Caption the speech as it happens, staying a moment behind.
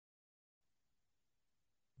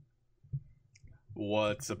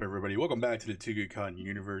What's up, everybody? Welcome back to the Too Good Con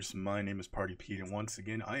universe. My name is Party Pete, and once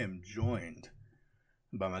again, I am joined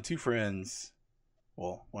by my two friends.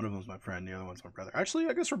 Well, one of them's my friend, the other one's my brother. Actually,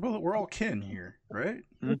 I guess we're all kin here, right?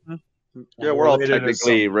 Mm-hmm. Yeah, we're all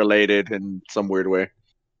technically related in some weird way.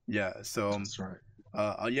 Yeah. So that's right.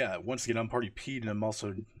 Yeah. Once again, I'm Party Pete, and I'm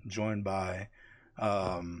also joined by,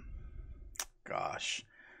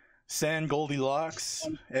 San Goldilocks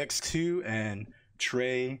X2 and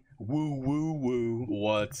Trey Woo Woo Woo.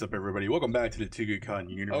 What's up, everybody? Welcome back to the Too Good Con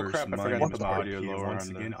universe. Oh crap! I forgot to put my audio lower. Once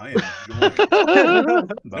on again, the... I am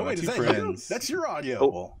joined by my two friends. That's your audio. Oh,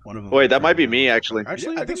 well, one of them. Wait, that might be me actually.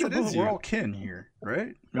 Actually, yeah, I think we're all kin here,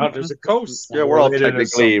 right? God, there's a coast. Yeah, we're all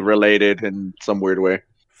technically related in some weird way.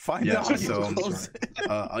 Fine. Yeah. So,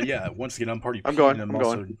 yeah. Once again, I'm Party Pete. I'm going. And I'm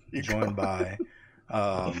also joined by,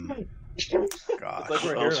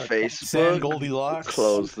 Close Facebook. San Goldilocks.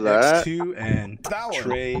 Close that. X2 and that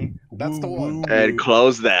Trey. That's the one. And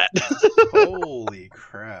close that. Holy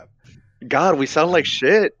crap! God, we sound like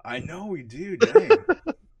shit. I know we do. Dang.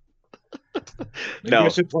 No,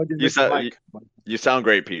 you sound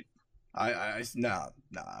great, Pete. No.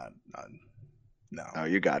 Oh,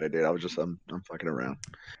 you got it, dude. I'm fucking around.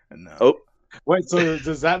 No. Oh, wait. So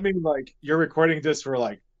does that mean like you're recording this for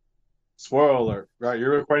like? Spoiler alert, right?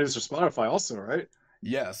 You're recording this for Spotify also, right?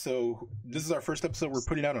 Yeah, so this is our first episode we're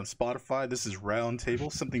putting out on Spotify. This is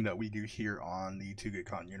Roundtable, something that we do here on the Too Good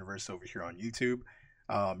Con universe over here on YouTube.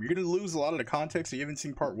 You're going to lose a lot of the context if you haven't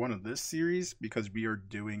seen part one of this series because we are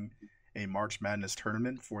doing a March Madness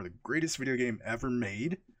tournament for the greatest video game ever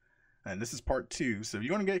made. And this is part two. So if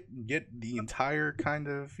you want to get the entire kind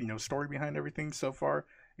of, story behind everything so far,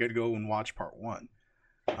 you got to go and watch part one.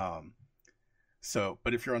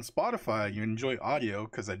 But if you're on Spotify, you enjoy audio,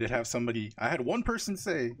 because I had one person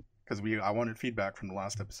say, because I wanted feedback from the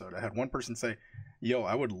last episode. I had one person say, yo,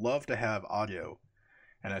 I would love to have audio.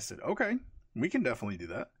 And I said, okay, we can definitely do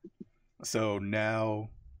that. So now,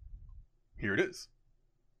 here it is.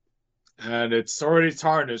 And it's already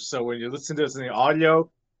tarnished, so when you listen to this in the audio,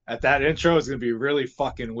 at that intro, it's going to be really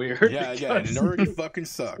fucking weird. Yeah, and it already fucking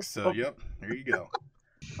sucks. So, yep, there you go.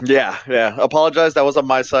 Yeah. Apologize. That was on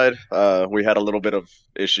my side. We had a little bit of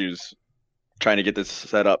issues trying to get this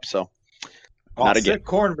set up, so not again.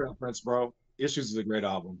 Corn reference, bro. Issues is a great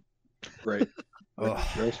album. Great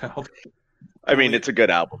album. I mean, it's a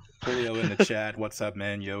good album. Julio in the chat. What's up,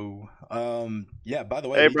 man? Yo. Yeah. By the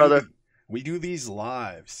way, hey, brother. We do these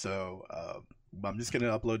live, so I'm just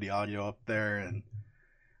gonna upload the audio up there, and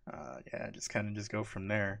just go from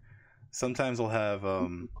there. Sometimes we'll have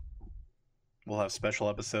special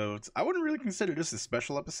episodes. I wouldn't really consider this a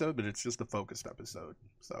special episode, but it's just a focused episode.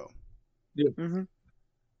 So, yeah. Mm-hmm.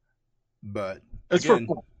 But it's again,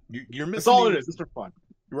 for fun. You're missing. That's all it is. It's for fun.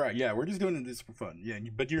 Right? Yeah, we're just doing this for fun. Yeah,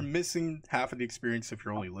 but you're missing half of the experience if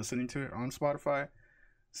you're only listening to it on Spotify.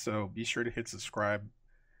 So be sure to hit subscribe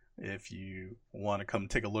if you want to come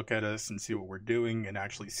take a look at us and see what we're doing and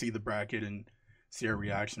actually see the bracket and see our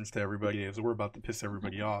reactions to everybody, as we're about to piss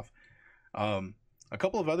everybody off. A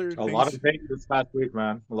couple of other things. A lot of hate this past week,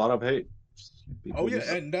 man. A lot of hate.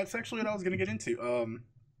 And that's actually what I was going to get into.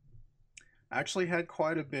 I actually had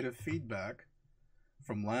quite a bit of feedback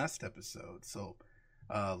from last episode. So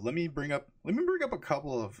let me bring up a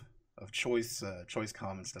couple of choice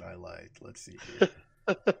comments that I liked. Let's see here.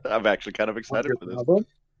 I'm actually kind of excited for this.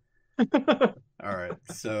 All right.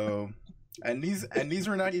 So and these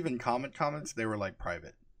were not even comments, they were like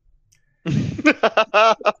private.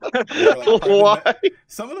 Why?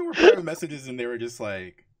 Some of them were private messages, and they were just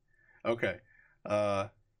like, okay,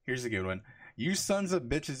 here's a good one. You sons of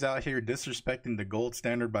bitches out here disrespecting the gold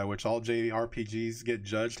standard by which all JRPGs get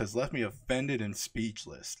judged has left me offended and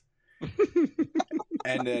speechless.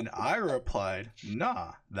 And then I replied,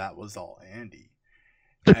 nah, that was all Andy.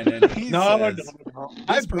 And then he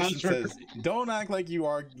this person says, don't act like you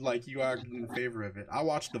are in favor of it. I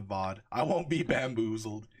watched the VOD. I won't be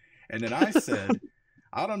bamboozled. And then I said,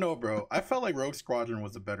 I don't know, bro. I felt like Rogue Squadron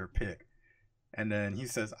was a better pick. And then he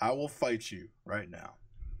says, I will fight you right now.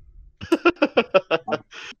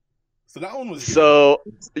 So that one was good. So,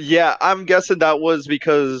 yeah, I'm guessing that was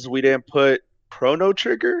because we didn't put Chrono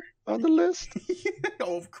Trigger on the list?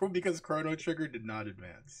 Because Chrono Trigger did not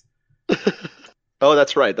advance. Oh,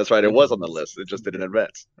 that's right. It was on the list. It just didn't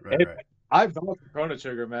advance. Right. I've done Chrono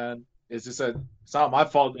Trigger, man. It's just that it's not my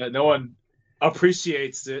fault that no one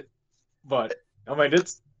appreciates it. But I mean,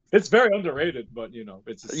 it's very underrated. But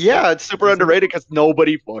it's super underrated because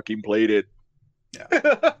nobody fucking played it.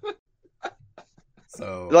 Yeah.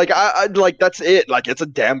 So I that's it. Like, it's a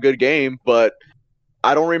damn good game, but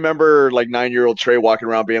I don't remember like 9-year-old Trey walking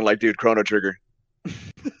around being like, "Dude, Chrono Trigger."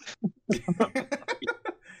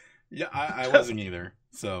 Yeah, I wasn't either.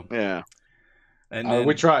 So Yeah. and then,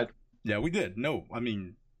 we tried. Yeah, we did. No, I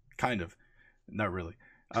mean, kind of, not really.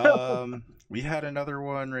 We had another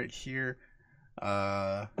one right here.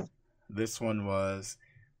 This one was,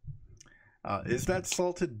 is that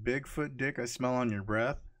salted Bigfoot dick I smell on your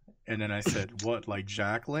breath? And then I said, what, like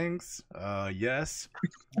jacklings? Yes.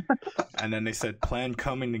 And then they said, plan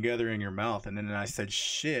coming together in your mouth. And then I said,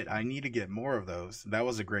 shit, I need to get more of those. That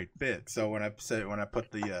was a great bit. So when I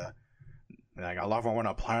put the, like, I love it when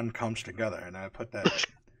a plan comes together, and I put that.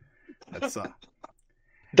 That's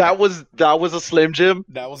That was a Slim Jim.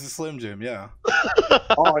 that was a Slim Jim, yeah.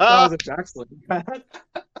 Oh, I thought it was a Jackson.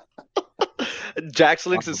 Jack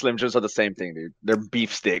Slinks and Slim Jims are the same thing, dude. They're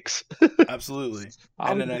beef sticks. Absolutely.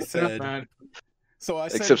 And then I said, so I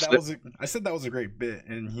said Except I said that was a great bit,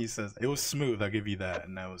 and he says it was smooth. I'll give you that,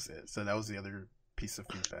 and that was it. So that was the other piece of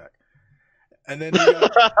feedback. And then we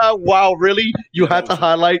got, Wow, really? You had to was it.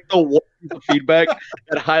 highlight the one piece of feedback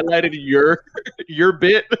that highlighted your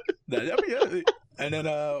bit. yeah. And then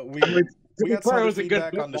we got some other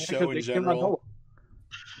feedback on the show in general.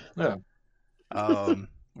 Yeah,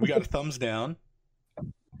 We got a thumbs down.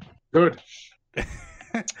 good.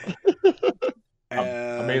 And,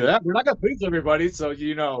 I mean, we're not gonna please everybody, so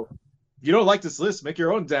you don't like this list, make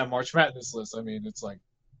your own damn March Madness list. I mean, it's like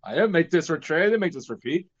I didn't make this for Trey, I didn't make this for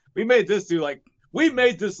Pete. We made this we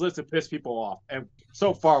made this list to piss people off, and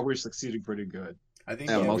so far we're succeeding pretty good. I think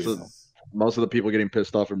Yeah, most of the people getting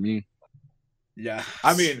pissed off are me. yeah.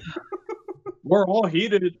 I mean, we're all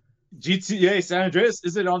heated. GTA San Andreas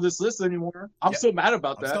isn't on this list anymore. I'm Yeah. still mad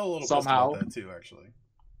about I'm that still a little somehow. pissed about that too, actually.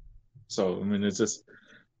 So I mean, it's just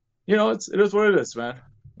it is what it is, man.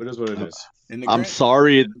 It is what it is. In the I'm grand-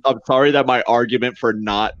 sorry. I'm sorry that my argument for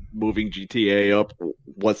not moving GTA up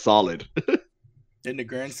was solid. In the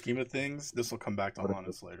grand scheme of things, this will come back to haunt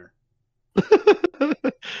us later.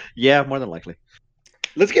 Yeah, more than likely.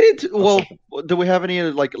 Let's get into. Well, do we have any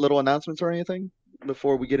like little announcements or anything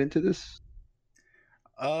before we get into this?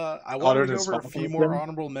 I wanted to go than over a Spawn few Force more then?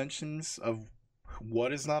 honorable mentions of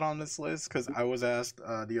what is not on this list, because I was asked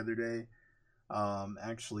the other day,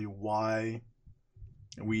 actually, why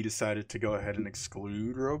we decided to go ahead and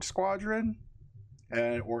exclude Rogue Squadron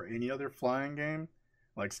or any other flying game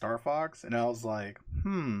like Star Fox, and I was like,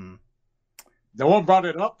 No one brought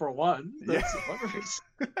it up for one. Yeah. That's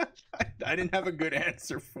I didn't have a good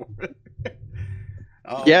answer for it.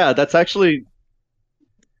 Yeah, that's actually.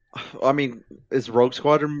 I mean, is Rogue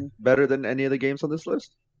Squadron better than any of the games on this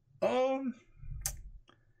list?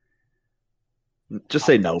 Just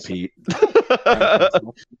say no, Pete. I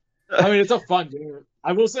mean, it's a fun game.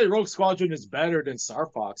 I will say Rogue Squadron is better than Star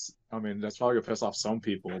Fox. I mean, that's probably gonna piss off some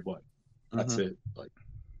people, but that's it. Like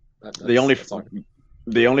The only that's all.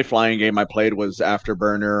 the only flying game I played was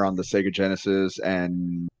Afterburner on the Sega Genesis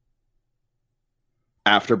and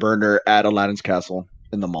Afterburner at Aladdin's Castle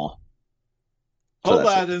in the mall. So that's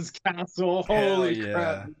it. Aladdin's Castle. Holy yeah.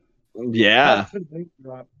 crap! Yeah,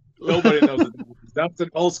 Nobody knows it. That's an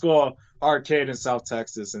old school arcade in South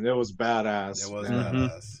Texas, and it was badass. It was man.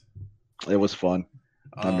 badass. it was fun.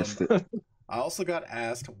 I missed it. I also got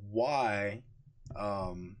asked why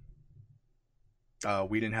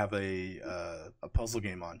we didn't have a puzzle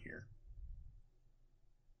game on here.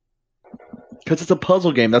 Because it's a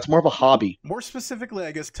puzzle game. That's more of a hobby. More specifically,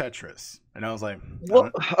 I guess Tetris. And I was like,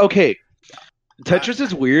 Well, okay. Tetris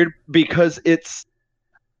is weird because it's.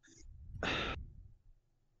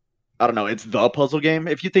 I don't know. It's the puzzle game.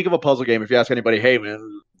 If you think of a puzzle game, if you ask anybody, hey, man,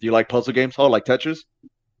 do you like puzzle games? Oh, like Tetris?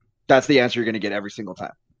 That's the answer you're going to get every single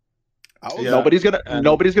time. I was, Yeah. Nobody's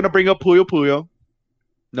gonna bring up Puyo Puyo.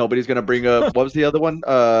 Nobody's gonna bring up what was the other one?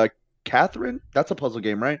 Catherine? That's a puzzle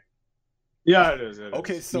game, right? Yeah, it is. It is.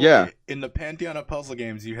 okay, so Yeah. in the pantheon of puzzle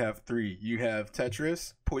games, you have three. You have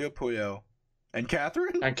Tetris, Puyo Puyo, and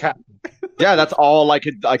Catherine. And Cat. Yeah, that's all I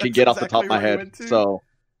could That's get off the top exactly of my where I head. went to. So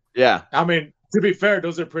yeah. I mean, to be fair,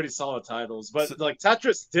 those are pretty solid titles. But So- like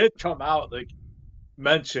Tetris did come out like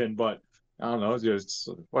mentioned, but I don't know, it's just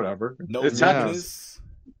whatever. No It's Yeah. Tetris.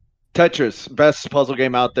 Tetris, best puzzle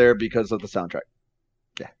game out there because of the soundtrack.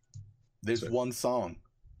 There's one song.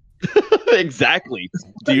 Exactly.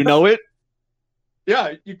 Do you know it?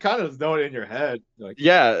 Yeah, you kind of know it in your head. Like,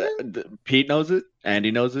 Yeah, Pete knows it.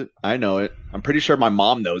 Andy knows it. I know it. I'm pretty sure my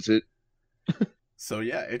mom knows it. So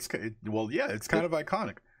yeah, it's kind of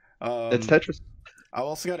iconic. It's Tetris. I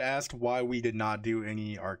also got asked why we did not do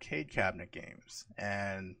any arcade cabinet games,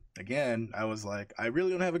 and again, I was like, I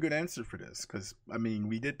really don't have a good answer for this because I mean,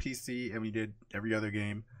 we did PC and we did every other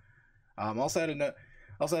game. Also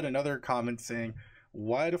had another comment saying,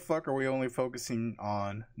 why the fuck are we only focusing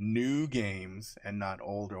on new games and not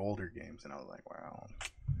older games? And I was like, wow,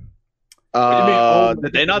 What do you mean old?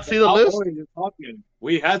 Did they not see the How list? old are you talking?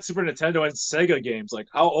 We had Super Nintendo and Sega games. Like,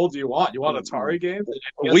 how old do you want? You want Atari games?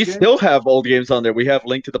 NES We games? still have old games on there. We have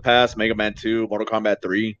Link to the Past, Mega Man 2, Mortal Kombat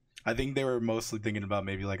 3. I think they were mostly thinking about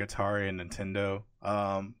maybe like Atari and Nintendo.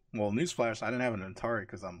 Well, newsflash, I didn't have an Atari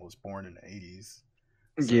because I was born in the 80s.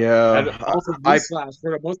 Yeah. And also, newsflash,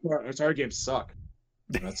 for the most part, Atari games suck.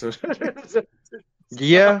 That's what.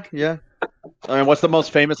 Yeah. I mean, what's the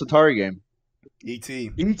most famous Atari game?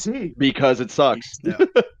 E.T. E.T. Because it sucks. Yeah.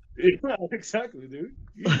 Yeah, exactly, dude.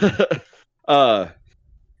 And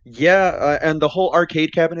the whole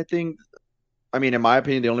arcade cabinet thing, I mean, in my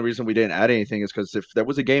opinion, the only reason we didn't add anything is because if there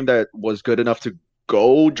was a game that was good enough to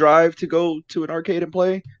go to an arcade and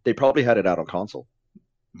play, they probably had it out on console.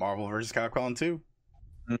 Marvel vs. Capcom 2.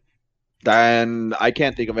 And I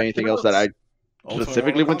can't think of anything else that I Ultimate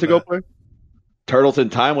specifically Mortal went to go Kombat. play. Turtles in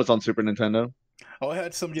Time was on Super Nintendo. Oh, I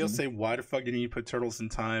had somebody else say, "Why the fuck didn't you put Turtles in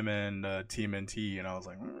Time and TMNT?" And I was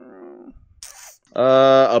like,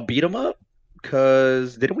 A beat 'em up?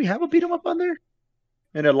 Because didn't we have a beat 'em up on there?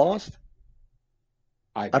 And it lost?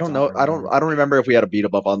 I don't know. I don't remember if we had a beat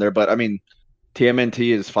 'em up on there, but I mean,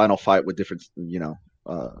 TMNT is Final Fight with different,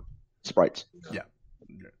 sprites.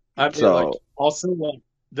 I mean, So- like, also, like,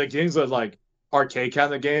 the games that, like, arcade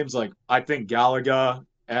kind of games, like, I think Galaga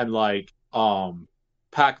and, like,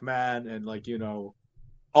 Pac-Man and, like,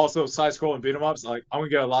 also side-scrolling beat-em-ups, like, I'm gonna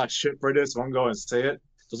get a lot of shit for this, so I'm going to go and say it.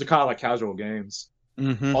 Those are kind of like casual games.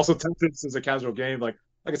 Mm-hmm. Also, Tetris is a casual game. Like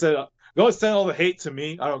I said, go and send all the hate to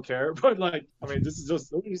me. I don't care. But, like, I mean, this is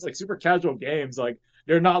just these, like, super casual games. Like,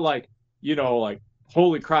 they're not like, like,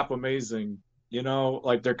 holy crap, amazing.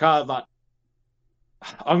 Like, they're kind of not.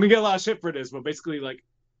 I'm gonna get a lot of shit for this, but basically, like,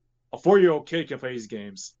 a 4-year-old kid can play these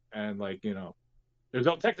games, and, like, there's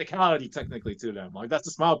no technicality technically to them. Like, that's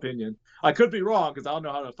just my opinion. I could be wrong because I don't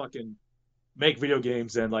know how to fucking make video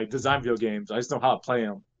games and, like, design video games. I just know how to play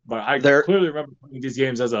them. But I clearly remember playing these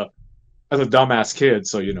games as a dumbass kid.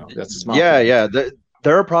 So that's just my opinion. Yeah.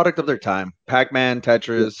 They're a product of their time. Pac-Man,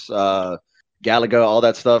 Tetris, Galaga, all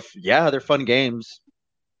that stuff. Yeah, they're fun games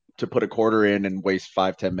to put a quarter in and waste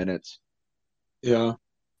 5-10 minutes. Yeah.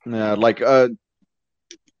 Yeah, like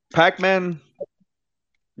Pac-Man.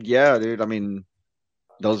 Yeah, dude. I mean,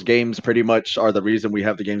 those games pretty much are the reason we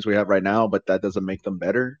have the games we have right now, but that doesn't make them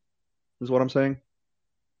better, is what I'm saying.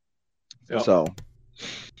 Yep. So,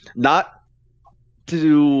 not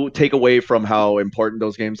to take away from how important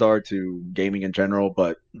those games are to gaming in general,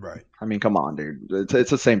 but right. I mean, come on, dude.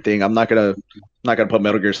 It's the same thing. I'm not gonna put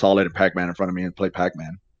Metal Gear Solid and Pac-Man in front of me and play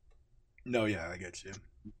Pac-Man. No, yeah, I get you.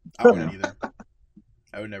 I wouldn't either.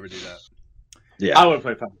 I would never do that. Yeah, I would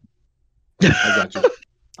play Pac-Man. I got you.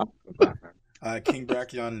 King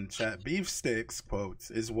Brachion in the chat. Beef sticks,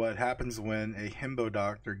 quotes, is what happens when a himbo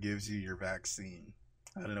doctor gives you your vaccine.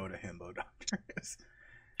 I don't know what a himbo doctor is.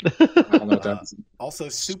 I don't know what that is. Also,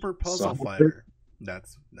 Super Puzzle So- Fighter.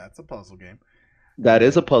 That's a puzzle game. that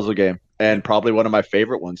is a puzzle game, and probably one of my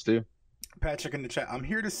favorite ones too. Patrick in the chat. I'm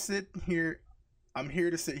here to sit here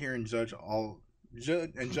and judge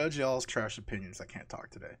y'all's trash opinions. I can't talk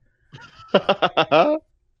today.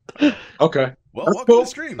 Okay. Well, That's welcome cool. to the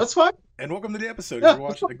stream. That's fine. And welcome to the episode. Yeah, If you're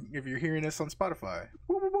watching, if you're hearing this on Spotify,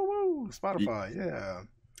 woo, woo, woo, woo, Spotify, yeah.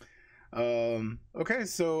 Okay,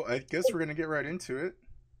 so I guess we're gonna get right into it.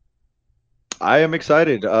 I am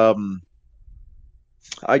excited.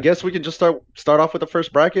 I guess we can just start off with the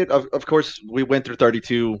first bracket. Of course, we went through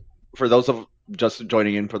 32. For those of just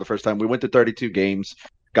joining in for the first time, we went to 32 games,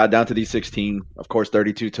 got down to these 16. Of course,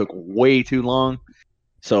 32 took way too long,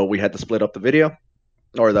 so we had to split up the video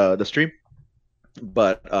or the stream.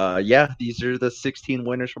 But yeah, these are the 16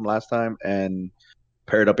 winners from last time, and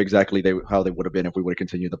paired up exactly how they would have been if we would have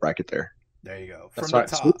continued the bracket there. There you go. From That's the right.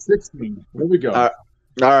 top. Sweet 16. Here we go. All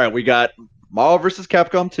right, we got Marvel vs.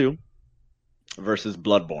 Capcom 2 versus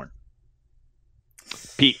Bloodborne.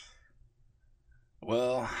 Pete.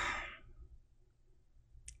 Well,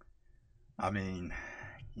 I mean,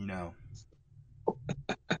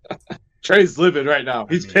 Trey's livid right now.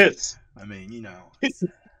 He's pissed. I mean, it's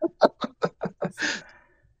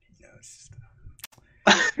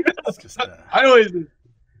just I know he's.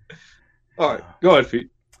 All right, go ahead, Pete.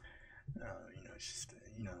 it's just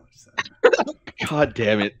God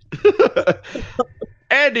damn it.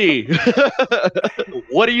 Andy,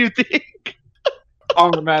 what do you think? All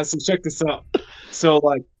right, man. So check this out. So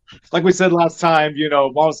like we said last time,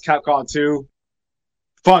 Marvel's Capcom 2,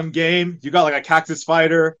 fun game. You got like a cactus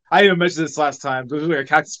fighter. I didn't even mention this last time. There's like a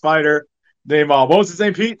cactus fighter named what was his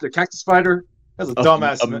name, Pete? The cactus fighter. That's a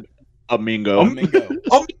dumbass. Amingo. Mingo.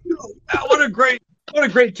 What a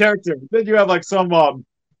great character. Then you have like some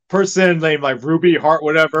person named like Ruby Heart,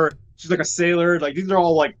 whatever. she's like a sailor. Like these are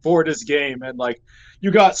all like for this game, and like you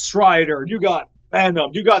got Strider, you got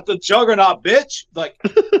Venom, you got the Juggernaut, bitch. Like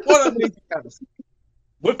what amazing chemistry.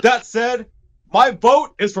 With that said, my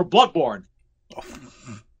vote is for Bloodborne.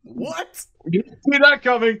 What? You didn't see that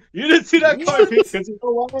coming. You didn't see that coming because you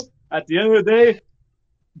know what? At the end of the day,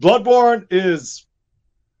 Bloodborne is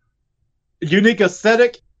a unique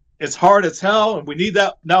aesthetic. It's hard as hell, and we need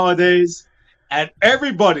that nowadays. And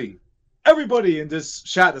everybody in this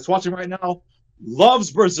chat that's watching right now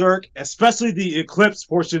loves Berserk, especially the Eclipse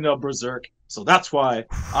portion of Berserk. So that's why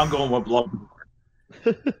I'm going with Bloodborne.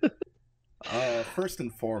 First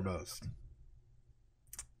and foremost,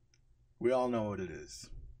 we all know what it is.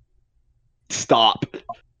 Stop.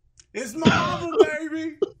 It's Marvel,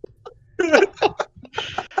 baby.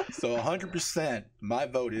 So 100%, my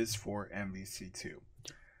vote is for MVC2.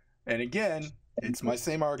 And again, it's my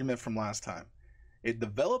same argument from last time. It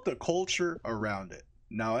developed a culture around it.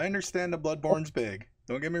 Now, I understand that Bloodborne's big.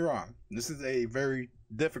 Don't get me wrong. This is a very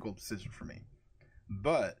difficult decision for me.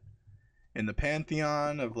 But in the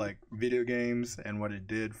pantheon of like video games and what it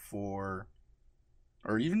did for,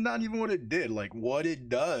 or even not even what it did, like what it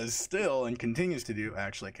does still and continues to do.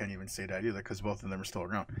 Actually, I can't even say that either because both of them are still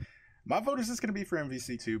around. My vote is just going to be for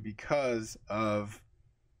MVC2 because of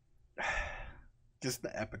just the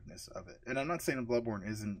epicness of it. And I'm not saying Bloodborne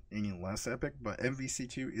isn't any less epic, but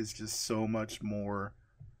MVC2 is just so much more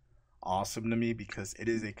awesome to me because it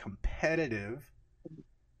is a competitive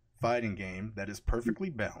fighting game that is perfectly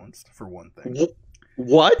balanced, for one thing.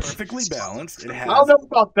 What? Perfectly balanced. It I has don't know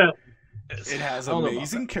about that. it has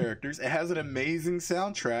amazing characters. It has an amazing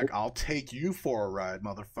soundtrack. I'll take you for a ride,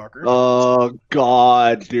 motherfucker. Oh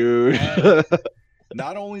God, dude.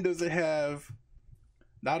 Not only does it have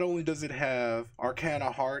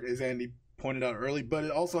Arcana Heart, as Andy pointed out early, but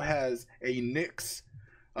it also has a Nyx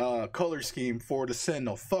color scheme for the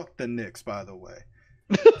Sentinel. Fuck the Nyx, by the way.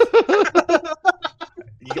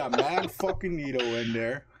 You got Mad fucking Nito in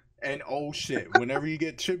there, and oh shit, whenever you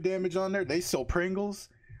get chip damage on there, they sell Pringles.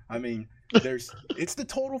 I mean, it's the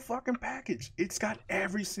total fucking package. It's got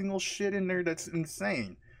every single shit in there that's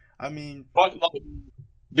insane. I mean, But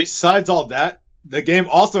besides all that, the game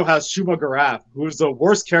also has Shuma Gorath, who's the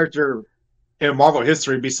worst character in Marvel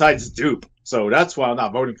history besides Dupe. So that's why I'm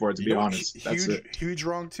not voting for it, to be honest. That's it. Huge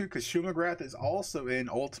wrong too, because Shuma Gorath is also in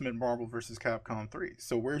Ultimate Marvel vs. Capcom 3.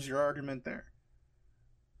 So where's your argument there?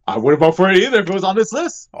 I wouldn't vote for it either if it was on this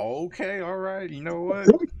list. Okay, all right. You know what?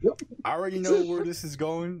 I already know where this is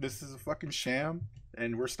going. This is a fucking sham,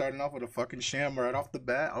 and we're starting off with a fucking sham right off the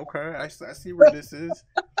bat. Okay, I see where this is.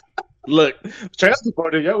 Look, Chance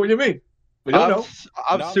voted, yeah. What do you mean? We don't know.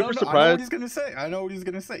 I'm No, super I know surprised. what he's gonna say. I know what he's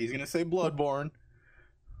gonna say. He's gonna say Bloodborne.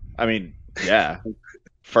 I mean, yeah.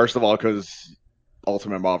 First of all, because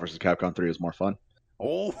Ultimate Marvel vs. Capcom 3 is more fun.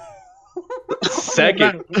 Oh.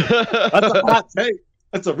 Second, That's a hot take.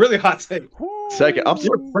 That's a really hot take. second,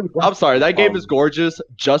 I'm sorry. That game is gorgeous,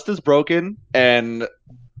 just as broken, and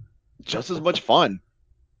just as much fun.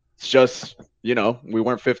 It's just, we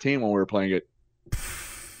weren't 15 when we were playing it.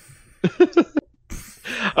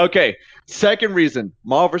 Okay, second reason,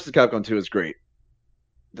 Marvel vs. Capcom 2 is great.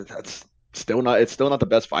 It's still not the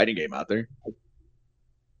best fighting game out there.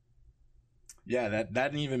 Yeah, that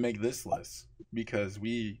didn't even make this list because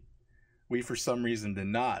we for some reason did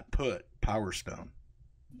not put Power Stone.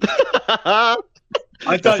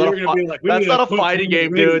 I thought you were going to be like, that's not a fighting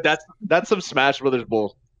game, dude. That's some Smash Brothers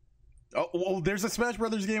bull. Oh, well, there's a Smash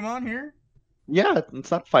Brothers game on here. Yeah, it's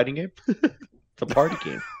not a fighting game. It's a party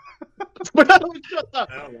game.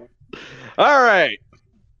 All right.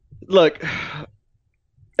 Look,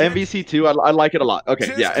 MVC2, I like it a lot. Okay,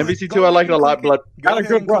 Just yeah, click- MVC2, go I like it a ahead lot. and click it. Go Got a ahead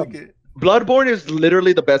good and click run. it. Bloodborne is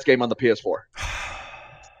literally the best game on the PS4.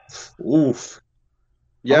 Oof.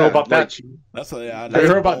 Yeah, I don't know about like, that. That's what Have you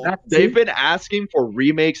heard about that? they've been asking for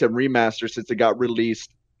remakes and remasters since it got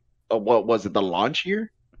released. What was it? The launch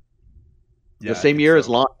year? Yeah, The same year as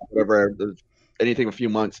launch, whatever. Anything a few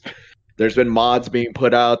months. There's been mods being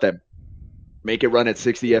put out that make it run at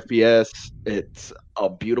 60 FPS. It's a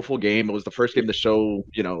beautiful game. It was the first game to show,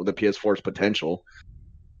 the PS4's potential.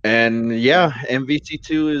 And yeah,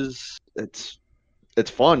 MVC2 is it's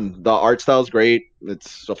fun. The art style is great.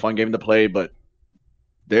 It's a fun game to play, but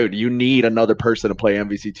dude, you need another person to play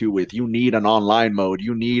MVC2 with. You need an online mode.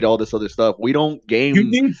 You need all this other stuff. We don't game. You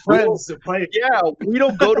need friends to play. Yeah, we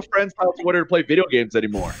don't go to friends' house in order to play video games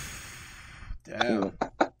anymore. Damn.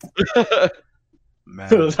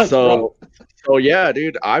 Man. So yeah,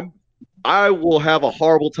 dude, I will have a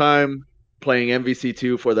horrible time playing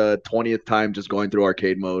MVC2 for the 20th time just going through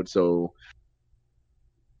arcade mode. So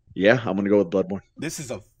yeah, I'm gonna go with Bloodborne. This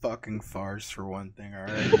is a fucking farce for one thing, all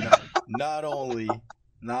right? not only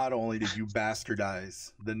did you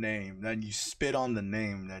bastardize the name, then you spit on the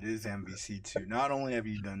name that is MVC2. Not only have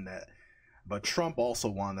you done that, but Trump also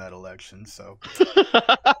won that election. So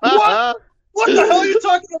What? What the hell are you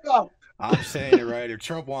talking about? I'm saying it right. If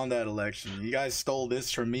Trump won that election, you guys stole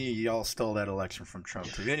this from me. Y'all stole that election from Trump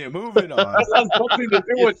too. Anyway, moving on. That has nothing to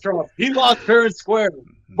do with Trump. He lost fair and square.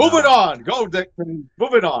 Moving on. Go, Dick.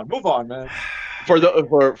 Moving on. Move on, man. For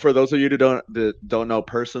those of you that don't know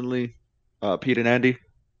personally, Pete and Andy,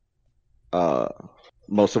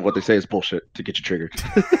 most of what they say is bullshit to get you triggered.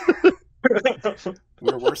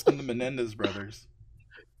 We're worse than the Menendez brothers.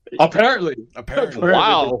 Apparently.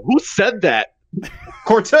 Wow, who said that?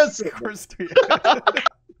 Cortez. Of course.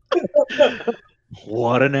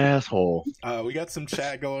 What an asshole. We got some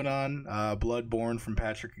chat going on. Bloodborne from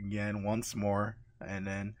Patrick again, once more. And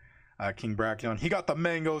then King Brachion. He got the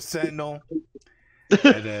Mango Sentinel.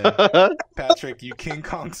 And then Patrick, you King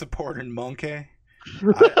Kong supporter Monkey.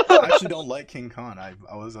 I actually don't like King Kong. I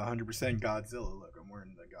was 100% Godzilla. Look, I'm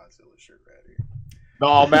wearing the Godzilla shirt right here.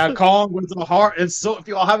 No, man, Kong with the heart. And so, if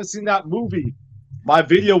y'all haven't seen that movie, my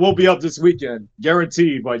video will be up this weekend,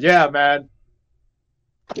 guaranteed. But yeah, man.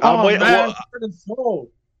 I'm waiting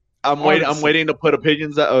to put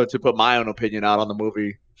opinions to put my own opinion out on the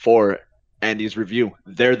movie for Andy's review.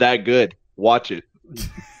 They're that good. Watch it.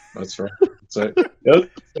 That's right. So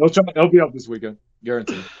it'll be up this weekend,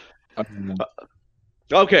 guaranteed.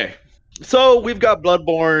 Okay, so we've got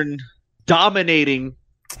Bloodborne dominating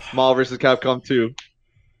Marvel vs. Capcom 2.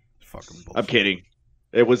 Fucking bullshit. I'm kidding.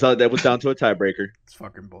 It was down to a tiebreaker. It's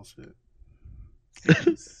fucking bullshit.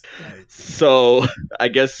 So I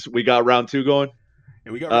guess we got round 2 going.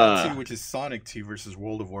 Yeah, we got round 2, which is Sonic 2 versus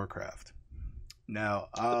World of Warcraft. Now,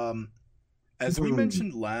 as we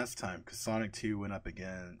mentioned last time, because Sonic 2 went up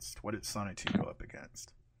against, what did Sonic 2 go up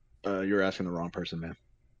against? You're asking the wrong person, man.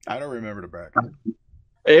 I don't remember the bracket.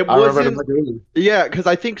 It wasn't. Yeah, because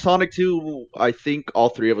I think Sonic 2. I think all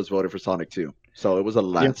three of us voted for Sonic 2, so it was a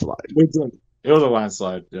landslide. We did. It was a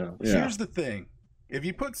landslide. Yeah. Here's the thing: if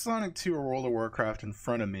you put Sonic 2 or World of Warcraft in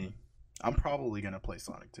front of me, I'm probably gonna play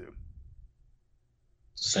Sonic 2.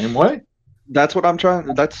 Same way. That's what I'm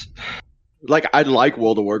trying. That's like I like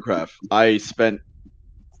World of Warcraft. I spent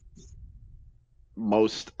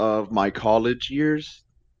most of my college years,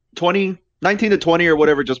 19 to 20 or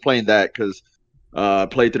whatever, just playing that because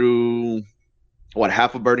played through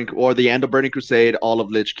half of Burning or the end of Burning Crusade, all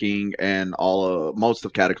of Lich King, and most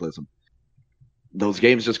of Cataclysm. Those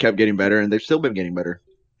games just kept getting better, and they've still been getting better.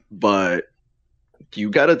 But you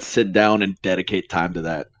gotta sit down and dedicate time to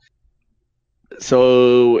that.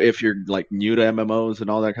 So if you're like new to MMOs and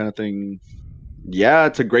all that kind of thing, yeah,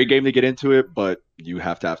 it's a great game to get into it, but you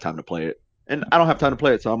have to have time to play it. And I don't have time to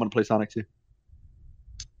play it, so I'm gonna play Sonic 2.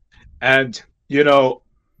 And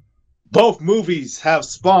both movies have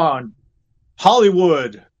spawned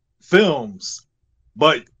Hollywood films,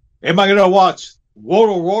 but am I gonna watch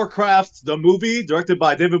World of Warcraft, the movie directed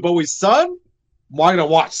by David Bowie's son? Am I gonna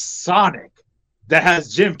watch Sonic that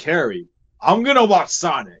has Jim Carrey? I'm gonna watch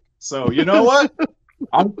Sonic. So you know what?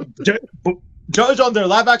 I'm judge on their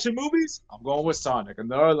live action movies. I'm going with Sonic,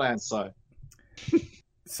 another landslide.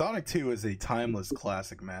 Sonic 2 is a timeless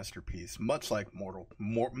classic masterpiece, much like Marvel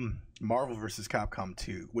vs. Capcom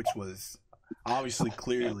 2, which was obviously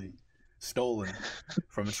clearly stolen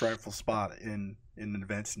from its rightful spot in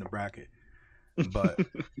advancing the bracket. But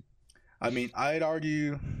I mean, I'd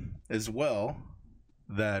argue as well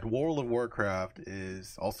that World of Warcraft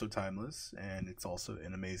is also timeless, and it's also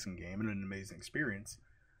an amazing game and an amazing experience.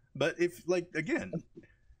 But if, again,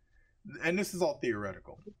 and this is all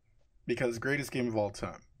theoretical, because greatest game of all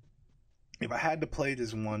time. If I had to play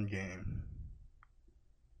this one game,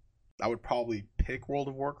 I would probably pick World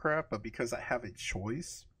of Warcraft, but because I have a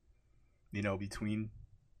choice, between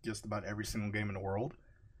just about every single game in the world,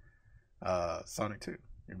 Sonic 2.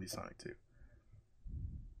 It'd be Sonic 2.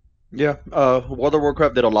 Yeah, World of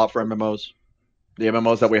Warcraft did a lot for MMOs. The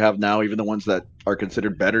MMOs that we have now, even the ones that are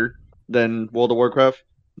considered better than World of Warcraft.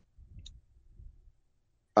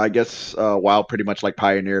 I guess WoW pretty much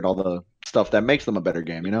pioneered all the stuff that makes them a better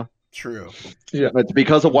game, True. Yeah. It's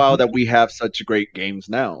because of WoW that we have such great games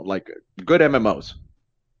now, good MMOs.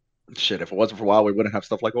 Shit, if it wasn't for WoW, we wouldn't have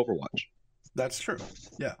stuff like Overwatch. That's true.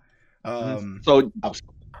 Yeah. So,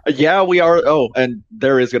 yeah, we are. Oh, and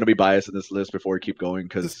there is going to be bias in this list before we keep going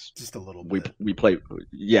because just a little bit. We play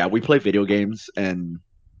video games, and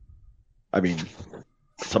I mean,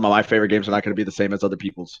 some of my favorite games are not going to be the same as other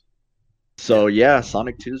people's. So yeah,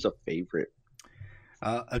 Sonic 2 is a favorite.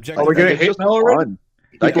 Objective. Are we getting hate mail already?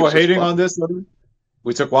 People are hating on this.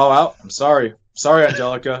 We took WoW out. I'm sorry. Sorry,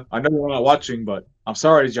 Angelica. I know you're not watching, but I'm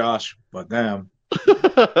sorry, Josh. But damn.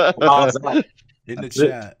 WoW's out. In the That's it.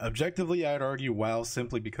 chat, objectively, I'd argue WoW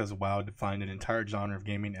simply because WoW defined an entire genre of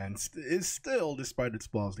gaming and is still, despite its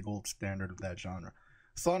flaws, the gold standard of that genre.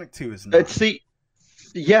 Sonic 2 is not. See,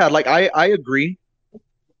 yeah, like I agree.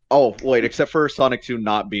 Oh, wait, except for Sonic 2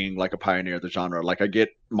 not being like a pioneer of the genre. Like I get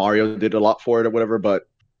Mario did a lot for it or whatever, but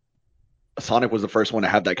Sonic was the first one to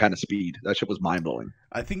have that kind of speed. That shit was mind blowing.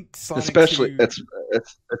 I think Sonic Especially 2,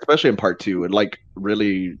 it's especially in part 2. It like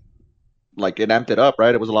really like it amped it up,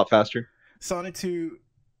 right? It was a lot faster. Sonic 2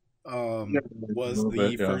 was A little the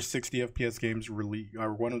bit, yeah. first 60 FPS games released,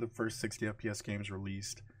 or one of the first 60 FPS games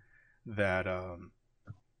released that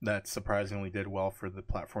that surprisingly did well for the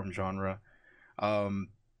platform genre.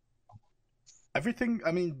 Everything,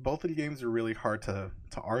 I mean, both of the games are really hard to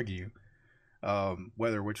argue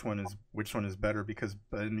whether which one is better, because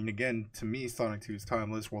I mean, again, to me, Sonic 2 is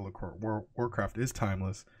timeless. Warcraft is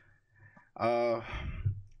timeless. I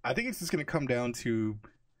think it's just gonna come down to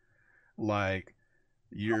like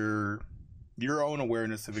your own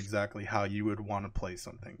awareness of exactly how you would want to play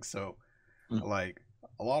something. So like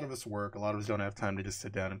a lot of us work, a lot of us don't have time to just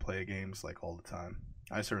sit down and play games like all the time.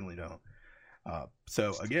 I certainly don't.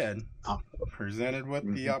 So again, presented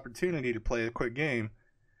with the opportunity to play a quick game,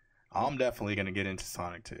 I'm definitely going to get into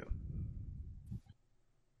Sonic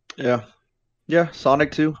 2. Yeah,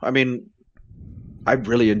 Sonic 2. I mean, I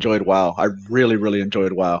really enjoyed WoW. I really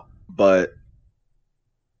enjoyed WoW. But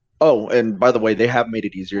oh, and by the way, they have made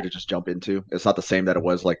it easier to just jump into. It's not the same that it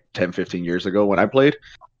was like 10, 15 years ago when I played.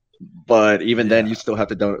 But even then, you still have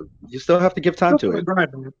to give time to it.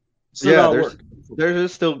 Yeah,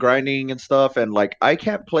 there's still grinding and stuff, and like I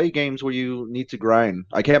can't play games where you need to grind.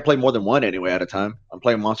 I can't play more than one anyway at a time. I'm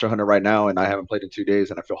playing Monster Hunter right now, and I haven't played in 2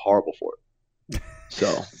 days, and I feel horrible for it.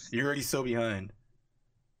 So You're already so behind.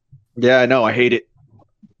 yeah, I know. I hate it.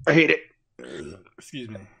 I hate it. Excuse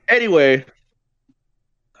me. Anyway,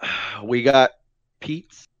 we got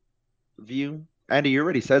Pete's view. Andy, you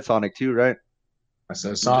already said Sonic 2, right? I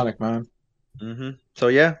said Sonic, man. Mm-hmm. So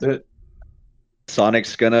yeah, That's it.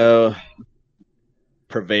 Sonic's gonna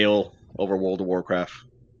prevail over World of Warcraft.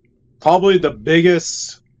 Probably the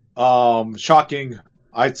biggest shocking,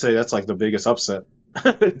 I'd say that's like the biggest upset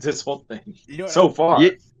this whole thing You know, so far.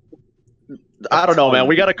 Yeah. I don't know, man.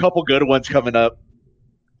 We got a couple good ones coming up.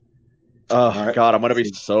 Oh right. God, I'm gonna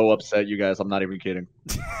be so upset, you guys. I'm not even kidding.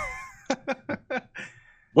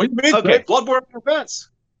 What do you mean? Okay. Bloodborne offense.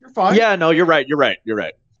 You're fine. Yeah, no, you're right.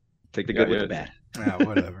 Take the good with the bad.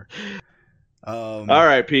 whatever. All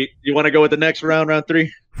right, Pete. You want to go with the next round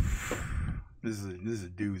 3? This is a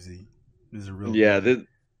doozy. This is a real Yeah. doozy.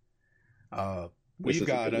 This We've is a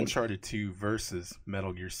got good one. Uncharted 2 versus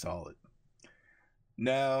Metal Gear Solid.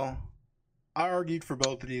 Now, I argued for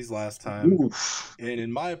both of these last time, Oof. and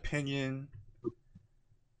in my opinion,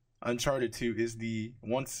 Uncharted 2 is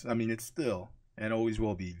it's still and always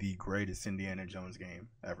will be the greatest Indiana Jones game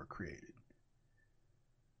ever created.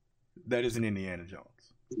 That is an Indiana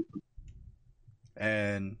Jones.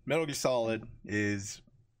 And Metal Gear Solid is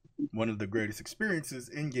one of the greatest experiences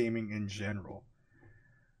in gaming in general.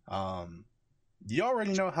 You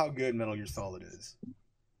already know how good Metal Gear Solid is.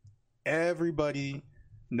 Everybody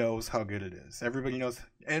knows how good it is. Everybody knows,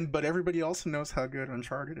 but everybody also knows how good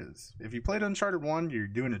Uncharted is. If you played Uncharted 1, you're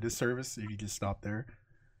doing a disservice if you just stop there.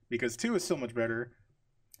 Because 2 is so much better,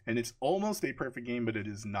 and it's almost a perfect game, but it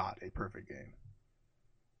is not a perfect game.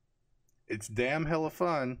 It's damn hella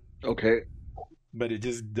fun, Okay. but it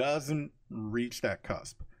just doesn't reach that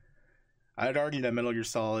cusp. I'd argue that Metal Gear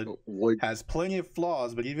Solid has plenty of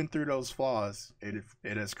flaws, but even through those flaws, it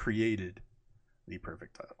has created the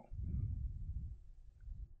perfect title.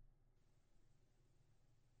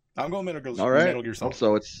 I'm going Metal Gear, All right. Metal Gear Solid.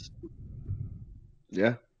 So it's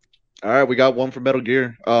yeah. All right, we got one for Metal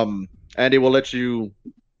Gear. Andy, we'll let you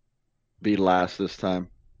be last this time.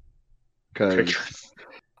 Because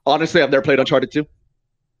honestly, I've never played Uncharted 2.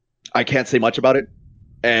 I can't say much about it.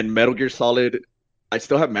 And Metal Gear Solid, I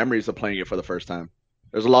still have memories of playing it for the first time.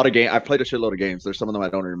 There's a lot of games. I've played a shitload of games. There's some of them I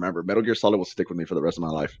don't remember. Metal Gear Solid will stick with me for the rest of my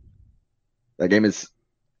life. That game is,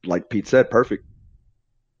 like Pete said, perfect.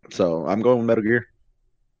 So I'm going with Metal Gear.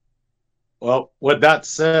 Well, with that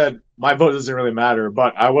said, my vote doesn't really matter,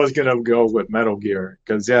 but I was gonna go with Metal Gear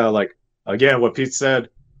because like again, what Pete said,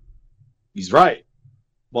 he's right.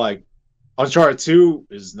 Like Uncharted 2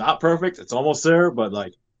 is not perfect; it's almost there, but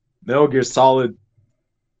like Metal Gear Solid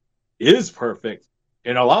is perfect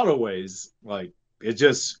in a lot of ways. Like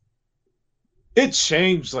it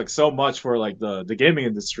changed like so much for like the gaming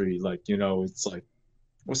industry. Like it's like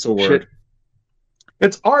what's the word? Shit.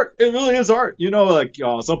 It's art. It really is art. You know, like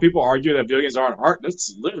some people argue that video games aren't art.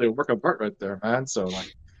 That's literally a work of art right there, man. So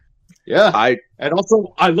like, yeah. And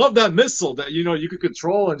also, I love that missile that you could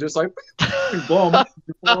control and just like blow them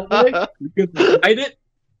away. You could light it.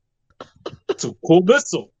 It's a cool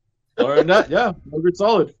missile. Other than that, yeah, Metal Gear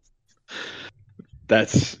Solid.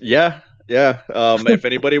 That's yeah. If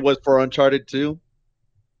anybody was for Uncharted 2,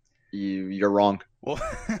 you're wrong.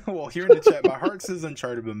 Well, here in the chat, my heart says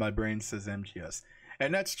Uncharted, but my brain says MGS,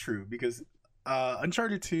 and that's true because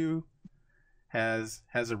Uncharted 2 has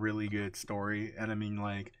a really good story, and I mean,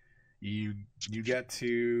 like you get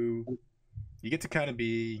to kind of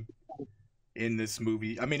be in this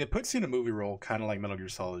movie. I mean, it puts you in a movie role, kind of like Metal Gear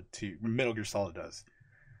Solid 2. Metal Gear Solid does.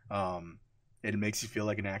 It makes you feel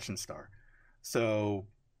like an action star. So,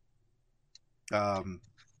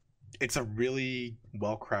 it's a really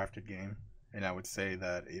well-crafted game, and I would say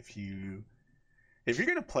that if you're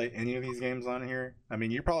gonna play any of these games on here, I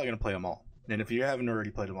mean, you're probably gonna play them all. And if you haven't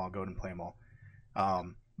already played them all, go ahead and play them all.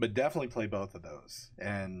 But definitely play both of those,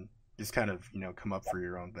 and just kind of come up for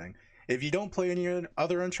your own thing. If you don't play any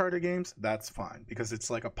other Uncharted games, that's fine because it's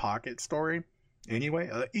like a pocket story. Anyway,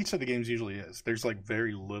 each of the games usually is. There's like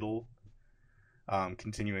very little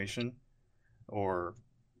continuation or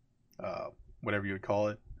whatever you would call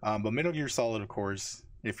it. But Metal Gear Solid, of course,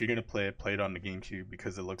 if you're gonna play it on the GameCube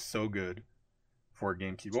because it looks so good for a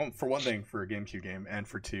GameCube. Well, for one thing, for a GameCube game, and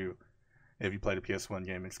for two, if you played a PS1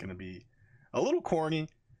 game, it's gonna be a little corny,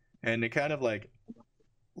 and they kind of like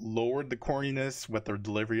lowered the corniness with their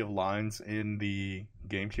delivery of lines in the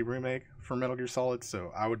GameCube remake for Metal Gear Solid.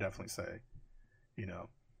 So I would definitely say,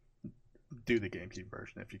 do the GameCube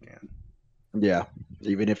version if you can. Yeah,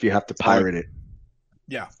 even if you have to pirate it.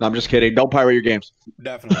 Yeah. No, I'm just kidding. Don't pirate your games.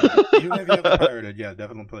 Definitely. Even if you have it pirated, yeah,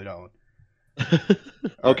 definitely play that one.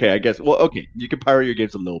 Okay, I guess. Well, okay, you can pirate your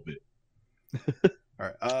games a little bit. All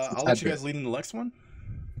right. I'll let you guys lead in the next one.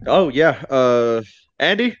 Oh yeah.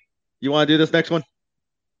 Andy, you want to do this next one?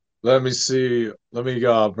 Let me see. Let me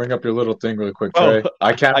bring up your little thing really quick, Trey.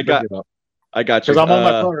 I can't bring it up. I got you. Because I'm on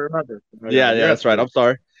my phone, remember. Yeah, that's right. I'm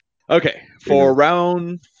sorry. Okay, for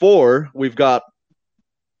round 4, we've got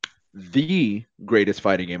the greatest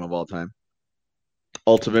fighting game of all time,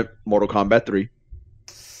 Ultimate Mortal Kombat 3,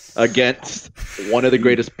 against one of the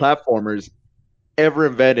greatest platformers ever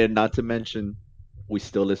invented, not to mention we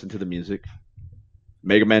still listen to the music,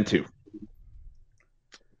 Mega Man 2.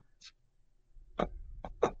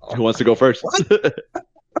 Who wants to go first?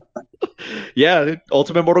 Yeah,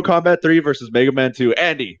 Ultimate Mortal Kombat 3 versus Mega Man 2.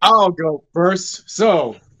 Andy. I'll go first.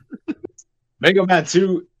 So, Mega Man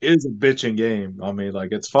 2 is a bitching game. I mean,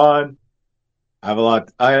 like, it's fun. I had a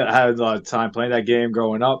lot of time playing that game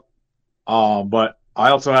growing up. But I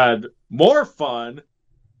also had more fun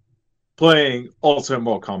playing Ultimate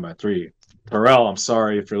Mortal Kombat 3. Terrell, I'm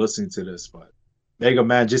sorry if you're listening to this, but Mega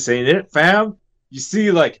Man just ain't it, fam. You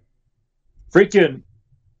see, like, freaking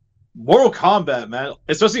Mortal Kombat, man,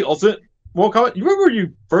 especially Ultimate Mortal Kombat. You remember when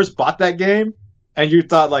you first bought that game and you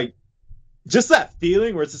thought, like, just that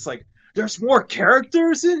feeling where it's just like, there's more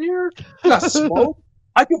characters in here? I got Smoke.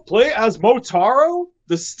 I could play as Motaro,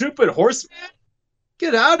 the stupid horseman.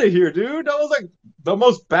 Get out of here, dude. That was like the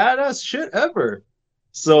most badass shit ever.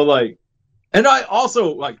 So, like, and I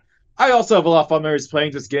also have a lot of fun memories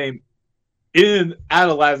playing this game at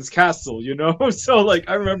Aladdin's castle, So, like,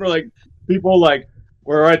 I remember, like, people, like,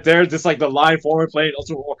 were right there, just, like, the line forming playing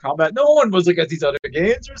Ultimate Mortal Kombat. No one was, like, at these other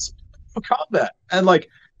games. There's Mortal Kombat. And, like,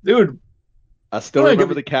 dude, I still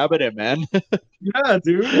remember the cabinet, man. Yeah,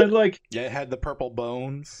 dude. And, like, yeah, it had the purple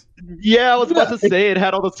bones. Yeah, I was about to say it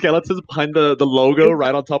had all the skeletons behind the logo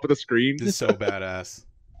right on top of the screen. It's so badass.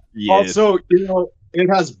 Yes. Also, it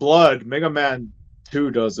has blood. Mega Man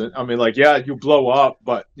 2 doesn't. I mean, like, yeah, you blow up,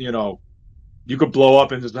 but, you could blow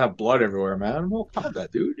up and just have blood everywhere, man. Mortal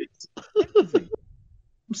Kombat, dude. It's crazy.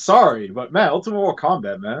 I'm sorry, but, man, Ultimate Mortal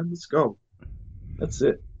Kombat, man. Let's go. That's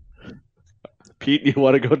it. Pete, you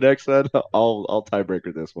want to go next? Then I'll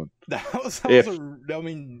tiebreaker this one. That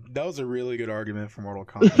was a really good argument for Mortal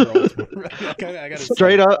Kombat. I gotta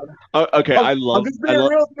straight up. Okay, I love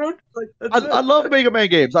Mega Man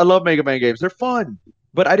games. I love Mega Man games. They're fun,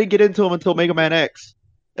 but I didn't get into them until Mega Man X,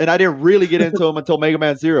 and I didn't really get into them until Mega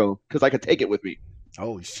Man 0 because I could take it with me.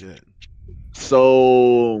 Holy shit!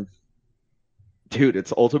 So, dude,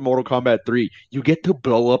 it's Ultimate Mortal Kombat 3. You get to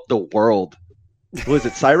blow up the world. Who is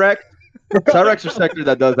it? Cyrax? Cyrax or Sector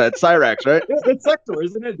that does that? It's Cyrax, right? It's Sector,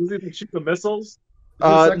 isn't it? Does he shoot the missiles?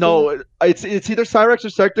 No, it's either Cyrax or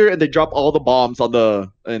Sector, and they drop all the bombs in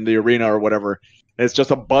the arena or whatever. And it's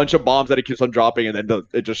just a bunch of bombs that it keeps on dropping, and then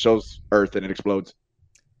it just shows Earth and it explodes.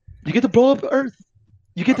 You get to blow up Earth.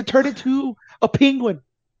 You get to turn into a penguin.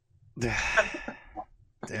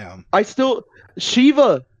 Damn.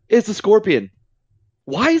 Shiva is the scorpion.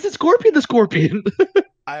 Why is it Scorpion the scorpion?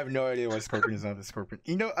 I have no idea why Scorpion is not the Scorpion.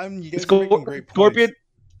 You know, you guys are making great points.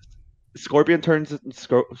 Scorpion turns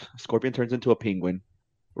into a penguin,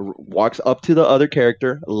 walks up to the other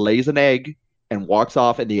character, lays an egg, and walks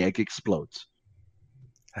off, and the egg explodes.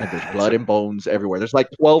 And there's blood and bones everywhere. There's like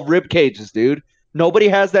 12 rib cages, dude. Nobody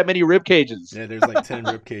has that many rib cages. Yeah, there's like 10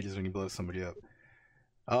 rib cages when you blow somebody up.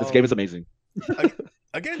 This game is amazing.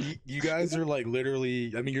 Again, you guys are like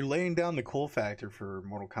literally. I mean, you're laying down the cool factor for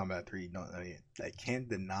Mortal Kombat 3. No, I mean, I can't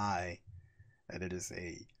deny that it is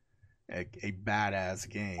a badass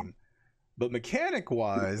game, but mechanic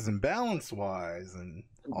wise and balance wise and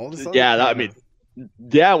all this.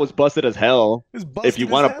 It was busted as hell. It was busted if you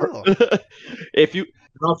want to, if you.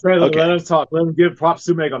 Let him talk. Let him give props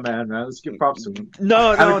to Mega Man, man. Let's give props to him.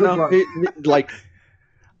 No.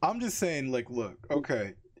 I'm just saying, like, look,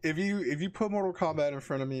 okay. If you put Mortal Kombat in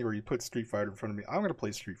front of me or you put Street Fighter in front of me, I'm gonna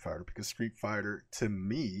play Street Fighter because Street Fighter to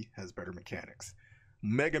me has better mechanics.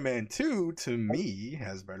 Mega Man 2 to me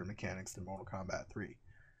has better mechanics than Mortal Kombat 3.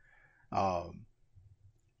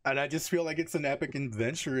 And I just feel like it's an epic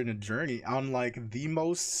adventure and a journey on like the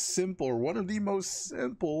most simple or one of the most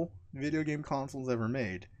simple video game consoles ever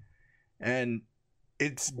made. And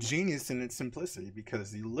it's genius in its simplicity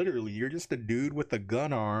because you're just a dude with a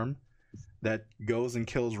gun arm that goes and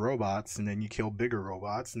kills robots, and then you kill bigger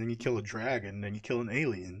robots, and then you kill a dragon, and then you kill an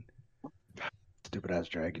alien. Stupid ass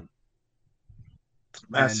dragon.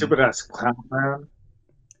 Man, stupid ass clown, man.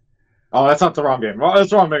 Oh, that's not the wrong game. Well, that's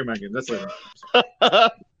the wrong Mega Man game. That's later.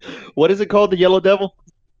 What is it called? The Yellow Devil?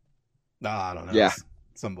 Nah, I don't know. Yeah.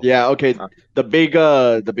 Yeah, okay. The big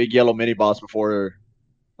yellow mini boss before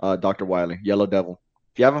Dr. Wily, Yellow Devil.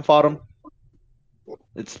 If you haven't fought him,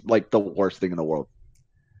 it's like the worst thing in the world.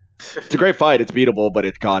 It's a great fight. It's beatable, but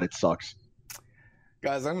it sucks.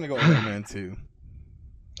 Guys, I'm gonna go with Mega Man 2.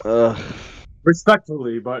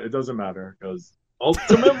 Respectfully, but it doesn't matter because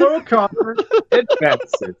Ultimate Mortal Kombat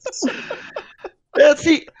advances. Yeah,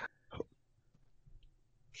 see,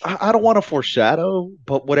 I don't want to foreshadow,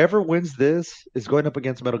 but whatever wins this is going up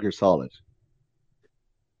against Metal Gear Solid.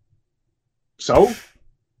 So,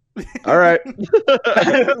 all right. All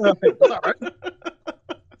right.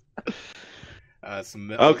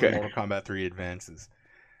 Some okay. Mortal Kombat 3 advances.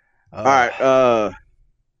 All right.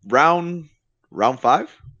 Round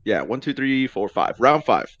 5? Yeah, 1, 2, 3, 4, 5. Round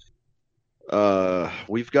 5.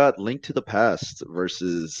 We've got Link to the Past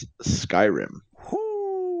versus Skyrim.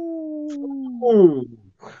 Ooh.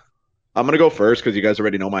 I'm gonna go first because you guys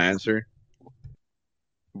already know my answer.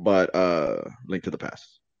 But Link to the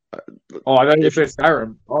Past. I thought you say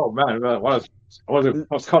Skyrim. Oh man, I was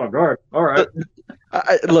caught on guard. All right.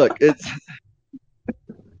 Look,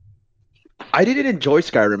 I didn't enjoy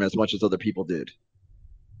Skyrim as much as other people did.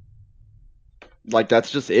 Like,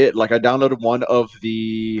 that's just it. Like, I downloaded one of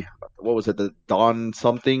the, what was it, the Dawn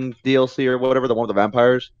something DLC or whatever, the one with the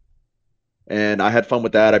vampires. And I had fun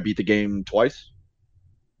with that. I beat the game twice.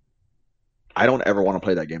 I don't ever want to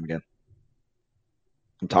play that game again.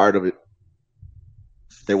 I'm tired of it.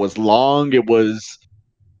 It was long.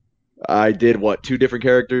 I did, 2 different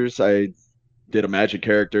characters. I did a magic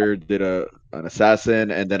character, did an assassin,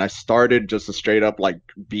 and then I started just a straight up like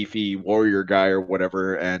beefy warrior guy or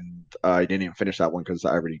whatever, and I didn't even finish that one because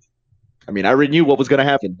I already knew what was gonna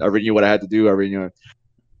happen. I already knew what I had to do. I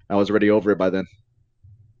was already over it by then.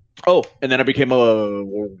 Oh, and then I became a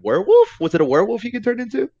werewolf. Was it a werewolf you could turn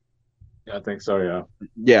into? Yeah, I think so. Yeah.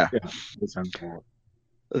 Yeah. Yeah.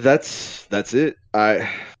 That's it.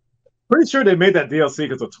 Pretty sure they made that DLC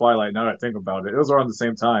because of Twilight. Now that I think about it, it was around the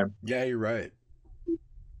same time. Yeah, you're right.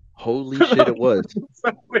 Holy shit, it was.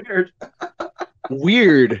 That's weird.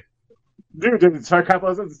 Weird. Dude,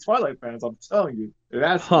 the Twilight fans, I'm telling you. It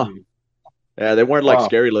has to be. Yeah, they weren't like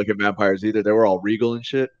scary looking vampires either. They were all regal and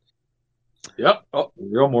shit. Yep. Oh,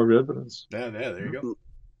 real more evidence. Yeah, there you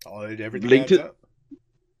go. Everything adds up.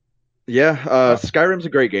 Yeah, Skyrim's a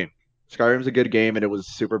great game. Skyrim's a good game, and it was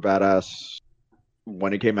super badass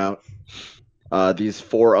when it came out. These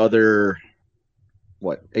 4 other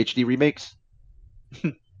HD remakes?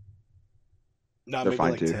 No, they're maybe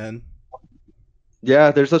fine like too. 10.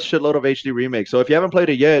 Yeah, there's a shitload of HD remakes. So if you haven't played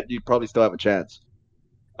it yet, you probably still have a chance.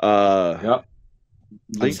 Yep.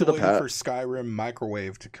 Link to the Past. For Skyrim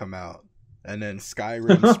Microwave to come out, and then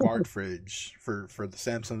Skyrim Smart Fridge for the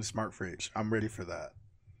Samsung Smart Fridge. I'm ready for that.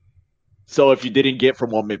 So if you didn't get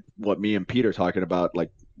from what me and Peter talking about,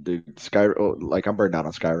 like the Skyrim, like I'm burned out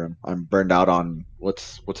on Skyrim. I'm burned out on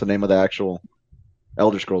what's the name of the actual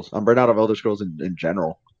Elder Scrolls. I'm burned out of Elder Scrolls in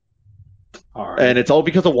general. All right. And it's all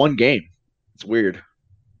because of one game. It's weird.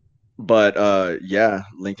 But yeah,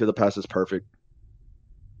 Link to the Past is perfect.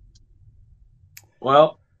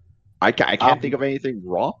 Well, I can't think of anything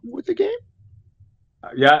wrong with the game.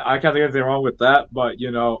 yeah, I can't think of anything wrong with that, but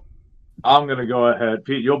I'm gonna go ahead,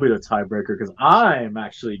 Pete. You'll be the tiebreaker because I'm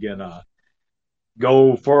actually gonna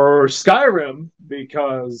go for Skyrim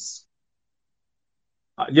because,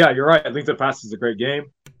 yeah, you're right. Link to the Past is a great game.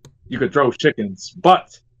 You could throw chickens,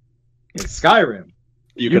 but in Skyrim,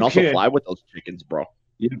 You can also fly with those chickens, bro.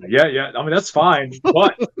 yeah. I mean, that's fine,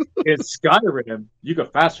 but in Skyrim, you can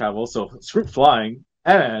fast travel, so screw flying,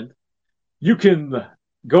 and you can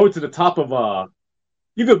go to the top of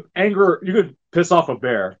you could piss off a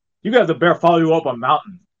bear. You can have the bear follow you up a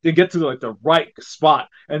mountain, then get to the right spot,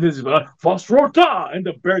 and then just be like, Fosrota! And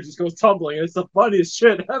the bear just goes tumbling. It's the funniest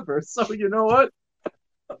shit ever. So you know what?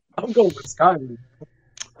 I'm going with Skyrim.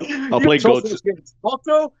 I'll play Goat.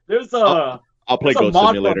 Also, there's I'll play there's a Goat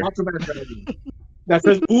mod Simulator. for Macho Man Dragon that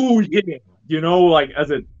says "ooh yeah," like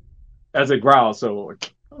as it growls. So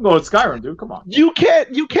I'm going with Skyrim, dude. Come on. You can't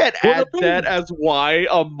Well, add the that as why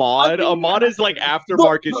a mod. I A mean, mod is like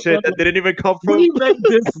aftermarket shit that didn't even come from. We made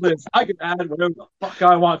this list. I can add whatever the fuck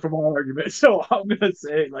I want from my argument. So I'm gonna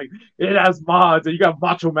say it has mods, and you got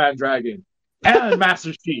Macho Man Dragon and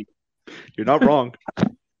Master Chief. You're not wrong.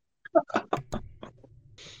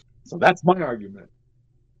 So that's my argument.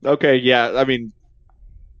 Okay, yeah. I mean,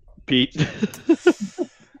 Pete.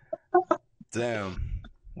 Damn.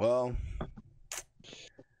 Well,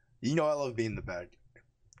 I love being the bad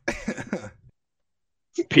guy.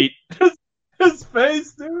 Pete. His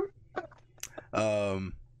face, dude.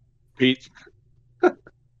 Pete.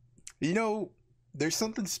 There's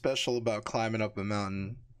something special about climbing up a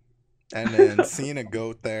mountain and then seeing a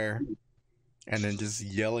goat there and then just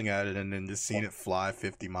yelling at it and then just seeing it fly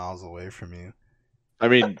 50 miles away from you. I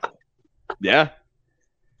mean, yeah.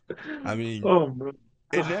 I mean, Oh man.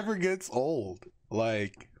 it never gets old.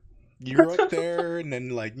 Like, you're up there and then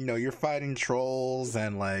you're fighting trolls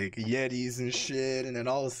and yetis and shit, and then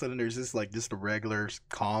all of a sudden there's just a regular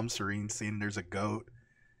calm serene scene and there's a goat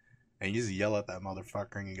and you just yell at that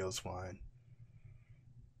motherfucker and he goes flying.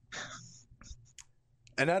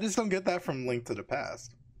 And I just don't get that from Link to the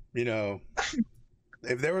Past.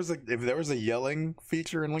 If there was a yelling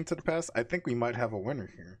feature in Link to the Past, I think we might have a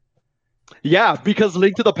winner here. Yeah, because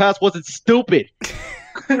Link to the Past wasn't stupid.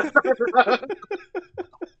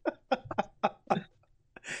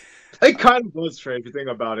 It kind of was, Trey, if you think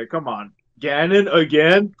about it. Come on. Ganon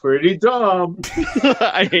again, pretty dumb.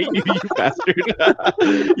 I hate you, you bastard.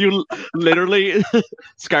 You literally,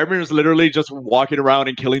 Skyrim is literally just walking around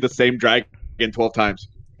and killing the same dragon 12 times.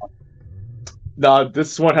 Nah,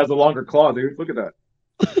 this one has a longer claw, dude. Look at that.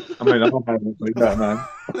 I mean, I don't have anything like that, man.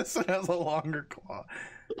 This one has a longer claw.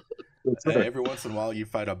 That's Hey, right. every once in a while you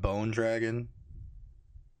fight a bone dragon.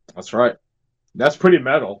 That's right. That's pretty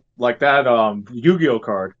metal. Like that Yu-Gi-Oh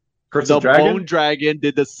card. Curse The of Dragon. Bone Dragon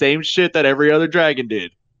did the same shit that every other dragon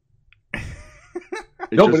did. It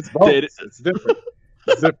No, but just it's bones. did- It's different.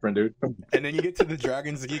 It's different, dude. And then you get to the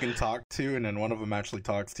dragons that you can talk to, and then one of them actually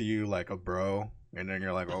talks to you like a bro. And then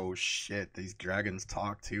you're like, oh shit, these dragons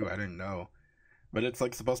talk too. I didn't know. But it's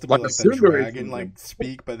supposed to be Like a the Sundari dragon season.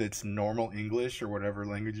 speak, but it's normal English or whatever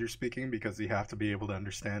language you're speaking because you have to be able to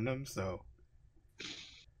understand them. So,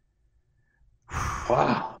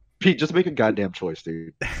 Wow. Pete, just make a goddamn choice,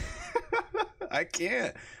 dude. I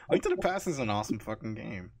can't. Link to the Past is an awesome fucking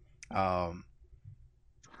game. One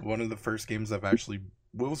of the first games I've actually. It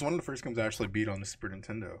was one of the first games I actually beat on the Super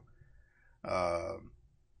Nintendo.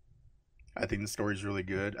 I think the story's really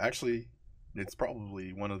good. Actually, it's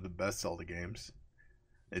probably one of the best Zelda games.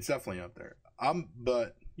 It's definitely up there.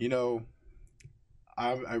 But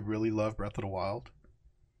I really love Breath of the Wild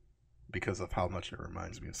because of how much it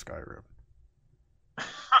reminds me of Skyrim.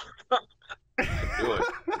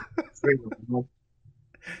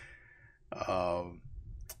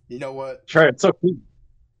 You know what? Trey, it's so cool.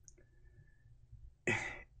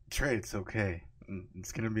 Trey, it's okay.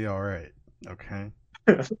 It's gonna be all right. Okay.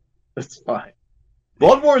 It's fine.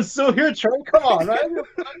 Bloodborne's still here, Trey. Come on, man.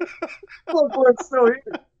 Bloodborne's still here.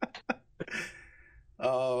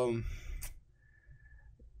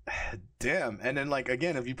 Damn. And then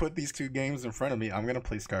again, if you put these two games in front of me, I'm gonna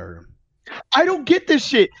play Skyrim. I don't get this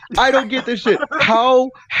shit. How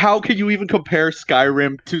can you even compare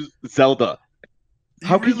Skyrim to Zelda?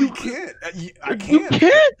 How can really you? Can't. I You can't.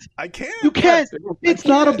 can't. I can't. You can't. It's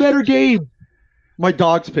not a better game. My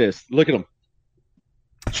dog's pissed. Look at him.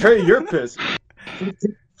 Trey, you're pissed.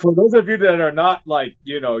 For those of you that are not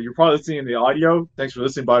you're probably listening in the audio. Thanks for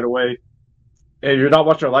listening, by the way. And you're not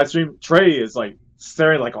watching our live stream. Trey is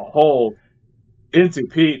staring like a hole into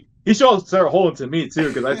Pete. He should also stare a hole into me too,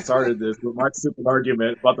 because I started this with my stupid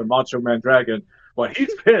argument about the Macho Man Dragon. But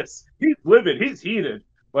he's pissed. He's livid. He's heated.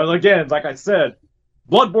 But again, like I said,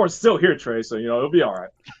 Bloodborne's still here, Trey. So it'll be all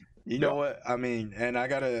right. You know what? I mean, and I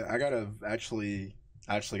gotta actually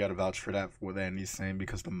gotta vouch for that with Andy's saying,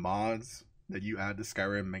 because the mods that you add to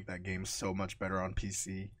Skyrim make that game so much better on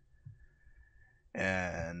PC.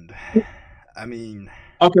 And I mean,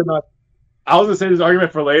 okay, man. I was gonna say this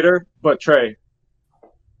argument for later, but Trey,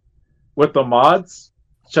 with the mods,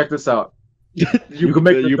 check this out. You can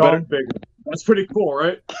make the dome bigger. That's pretty cool,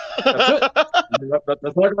 right? That's it. I mean,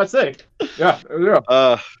 that's what I gotta say. Yeah.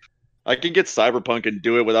 I can get Cyberpunk and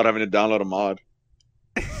do it without having to download a mod.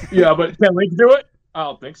 Yeah, but can Link do it? I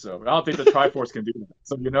don't think so. I don't think the Triforce can do that.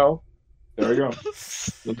 So there we go.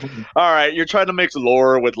 All right, you're trying to mix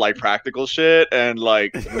lore with like practical shit, and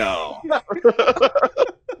like no.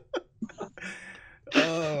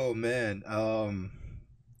 oh man,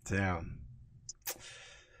 damn.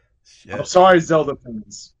 Shit. I'm sorry, Zelda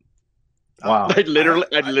fans. Wow. I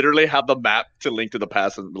literally have the map to Link to the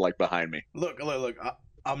Past like behind me. Look.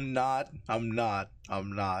 I'm not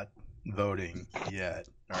voting yet.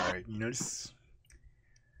 All right, just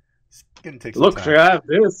gonna take some Look, time. Trey, I have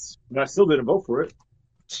this, but I still didn't vote for it.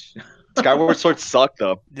 Skyward Sword sucked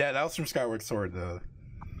though. Yeah, that was from Skyward Sword though.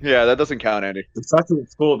 Yeah, that doesn't count, Andy. The Statue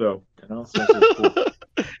was cool though. Statue was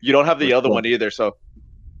cool. You don't have the other one either, so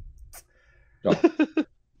No.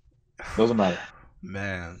 Doesn't matter.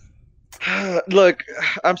 Man. Look,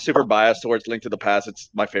 I'm super biased towards Link to the Past. It's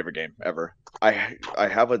my favorite game ever. I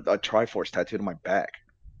have a Triforce tattooed on my back.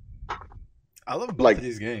 I love both of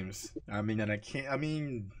these games. I mean, and I can't. I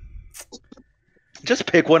mean, just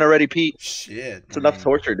pick one already, Pete. Shit, it's enough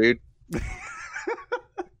torture, dude.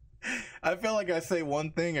 I feel like I say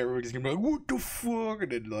one thing, everybody's gonna be like, "What the fuck?"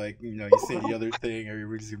 And then, like, you say the other thing,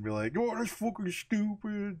 everybody's gonna be like, "Oh, that's fucking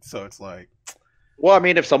stupid." So it's like, well, I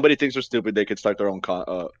mean, if somebody thinks we're stupid, they could start their own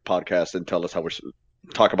podcast and tell us how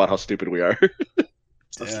talk about how stupid we are.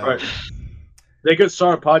 That's right. They could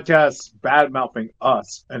start a podcast bad mouthing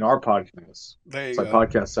us and our podcast. It's like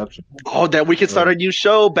podcastception. Oh, then we could start a new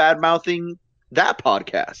show bad mouthing that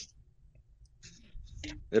podcast.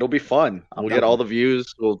 It'll be fun. We'll get all the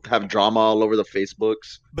views. We'll have drama all over the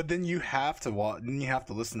Facebooks. But then you have to watch. Then you have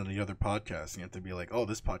to listen to the other podcasts. You have to be like, "Oh,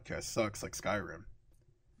 this podcast sucks," like Skyrim.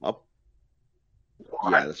 Oh.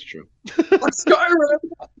 Yeah, that's true. Skyrim.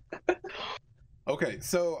 Okay,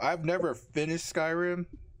 so I've never finished Skyrim.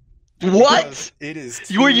 What? It is.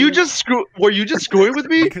 Were you just screwing with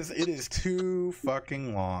me? Because it is too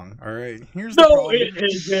fucking long. All right. Here's the problem. It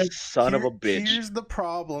isn't. Son of a bitch. Here's the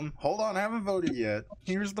problem. Hold on, I haven't voted yet.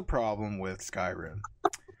 Here's the problem with Skyrim.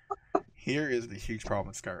 Here is the huge problem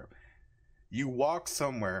with Skyrim. You walk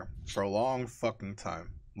somewhere for a long fucking time,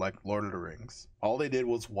 like Lord of the Rings. All they did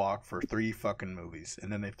was walk for 3 fucking movies,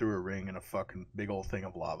 and then they threw a ring in a fucking big old thing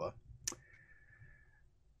of lava.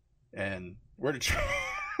 And where did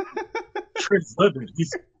Trey's living.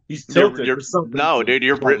 He's tilted. No, dude,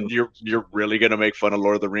 you're really gonna make fun of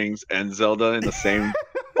Lord of the Rings and Zelda in the same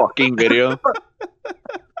fucking video.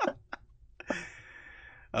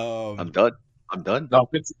 I'm done. No,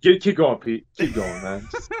 keep going, Pete. Keep going, man.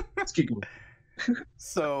 Just keep going.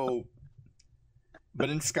 So, but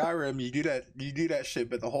in Skyrim, you do that shit,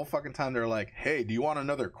 but the whole fucking time they're like, "Hey, do you want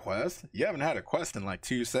another quest? You haven't had a quest in like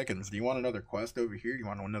 2 seconds. Do you want another quest over here? Do you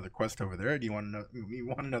want another quest over there? Do you want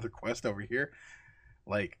another quest over here?"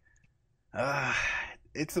 Like,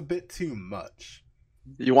 it's a bit too much.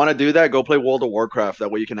 You want to do that? Go play World of Warcraft. That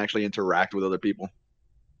way you can actually interact with other people.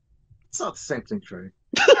 It's not the same thing, Trey.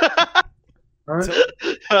 All right.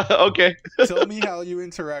 Okay. Tell me how you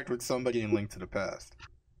interact with somebody in Link to the Past.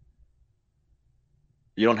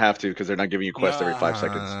 You don't have to, because they're not giving you quests every 5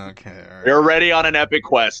 seconds. Okay, all right. You're already on an epic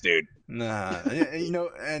quest, dude. Nah,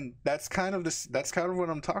 and that's kind of what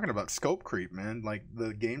I'm talking about. Scope creep, man. Like,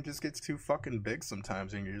 the game just gets too fucking big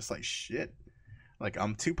sometimes, and you're just like, shit. Like,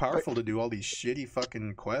 I'm too powerful to do all these shitty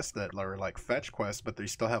fucking quests that are like fetch quests, but they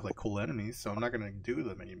still have like cool enemies, so I'm not gonna do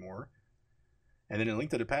them anymore. And then in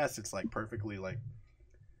Link to the Past, it's like perfectly like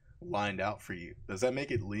lined out for you. Does that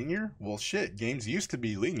make it linear? Well, shit. Games used to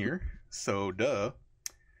be linear, so duh.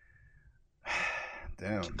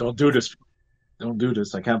 Damn. Don't do this. Don't do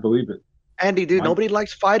this. I can't believe it. Andy, dude, nobody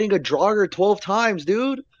likes fighting a Draugr 12 times,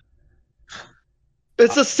 dude.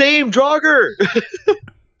 It's the same Draugr.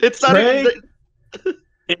 It's not even...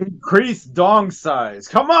 Increase dong size.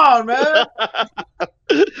 Come on, man.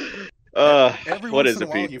 Every what once is in a it,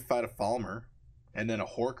 while, Pete? you fight a Falmer, and then a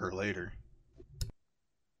Horker later.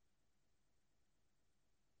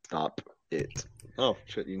 Stop. it. Oh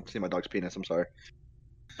shit! You can see my dog's penis. I'm sorry.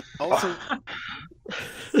 Also,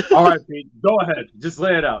 All right, Pete, go ahead. Just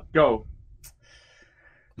lay it out. Go.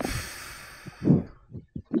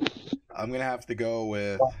 I'm gonna have to go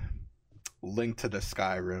with Link to the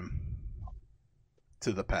Skyrim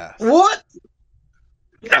to the past. What?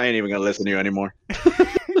 I ain't even gonna listen to you anymore.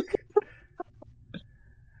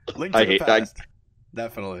 Link to I the hate- past.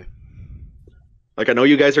 Definitely. Like I know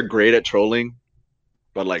you guys are great at trolling,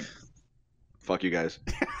 but like, fuck you guys.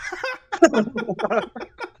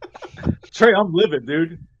 Trey, I'm livid,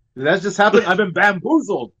 dude. That just happened. I've been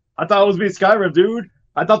bamboozled. I thought it was me, Skyrim, dude.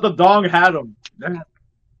 I thought the dong had him.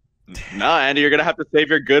 Nah, Andy, you're gonna have to save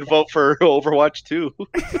your good vote for Overwatch 2.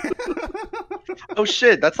 Oh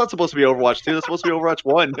shit, that's not supposed to be Overwatch 2. That's supposed to be Overwatch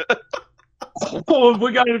 1. Oh,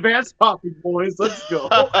 we got advanced copy, boys. Let's go.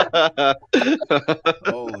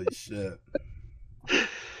 Holy shit.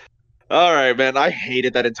 All right, man. I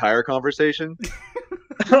hated that entire conversation.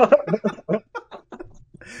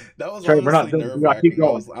 That was Trey, we're not honestly done. We gotta keep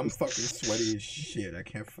nerve-wracking. going. I'm fucking sweaty as shit. I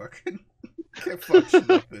can't function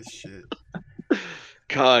up this shit.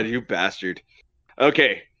 God, you bastard.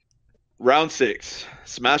 Okay, round 6: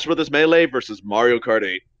 Smash Brothers Melee versus Mario Kart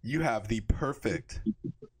 8. You have the perfect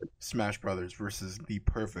Smash Brothers versus the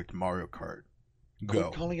perfect Mario Kart. Go.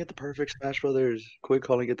 Quit calling it the perfect Smash Brothers. Quit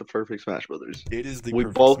calling it the perfect Smash Brothers. It is the We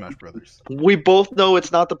perfect both- Smash Brothers. We both know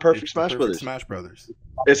it's not the perfect It's the Smash Brothers. Smash Brothers.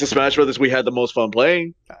 It's the Smash Brothers we had the most fun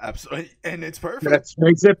playing. Absolutely, and it's perfect. That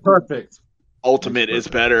makes it perfect. Ultimate is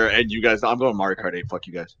better, and you guys. I'm going Mario Kart 8. Fuck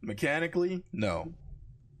you guys. Mechanically, no.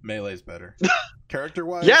 Melee's better.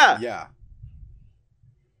 Character-wise, Yeah. yeah.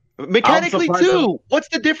 Mechanically surprised too. What's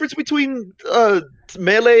the difference between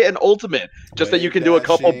Melee and Ultimate? Just that you Wave can do a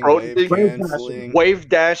couple dashing, pro wave things. canceling. Wave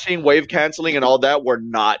dashing, wave canceling, and all that were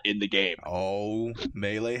not in the game. Oh,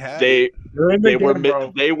 Melee had They it. You're in the they were game,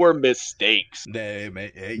 bro. they were mistakes. Hey,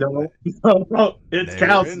 No, it they were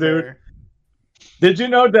counts, in dude. there. Did you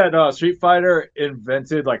know that Street Fighter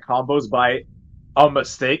invented like combos by a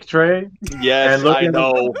mistake, Trey? Yes, And look I at-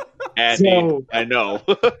 know, Andy. So, I know.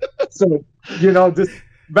 so this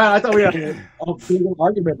man, I thought we had a big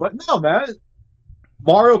argument, but no, man.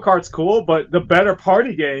 Mario Kart's cool, but the better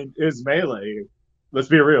party game is Melee. Let's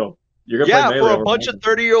be real. You're gonna Yeah, play for Melee a over bunch Mario. of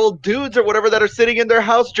 30-year-old dudes or whatever that are sitting in their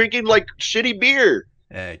house drinking like shitty beer.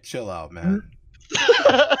 Hey, chill out, man.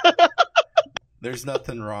 There's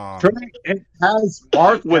nothing wrong. Trey, it has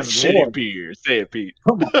Mark With and shitty Lord. beer. Say it, Pete.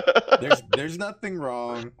 Come on. There's nothing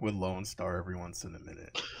wrong with Lone Star every once in a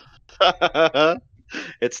minute.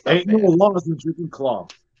 It's not Ain't no laws in drinking claw.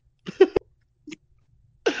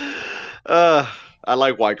 I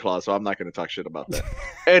like White Claw, so I'm not going to talk shit about that.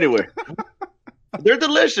 Anyway, they're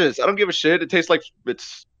delicious. I don't give a shit. It tastes like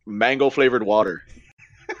it's mango flavored water.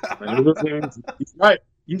 He's right.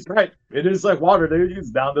 He's right. It is like water, dude.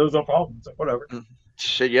 It's down those no problem. It's like, whatever.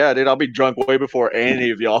 Shit, yeah, dude. I'll be drunk way before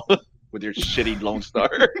any of y'all with your shitty Lone Star.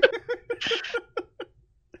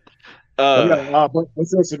 But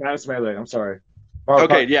let's say Smash Melee. I'm sorry.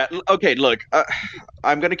 Okay, yeah. Okay, look.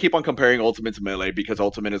 I'm going to keep on comparing Ultimate to Melee because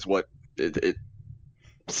Ultimate is what it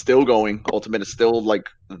still going. Ultimate is still like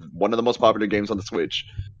one of the most popular games on the Switch.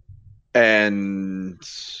 And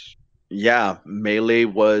yeah, Melee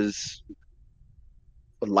was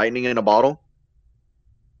lightning in a bottle.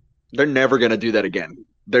 They're never going to do that again.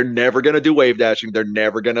 They're never going to do wave dashing. They're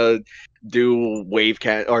never going to do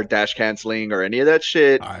or dash canceling or any of that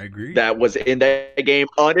shit I agree. that was in that game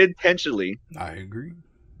unintentionally. I agree.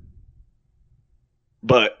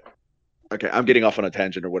 But okay, I'm getting off on a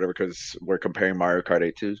tangent or whatever because we're comparing Mario Kart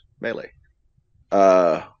 8 to Melee.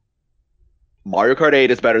 Mario Kart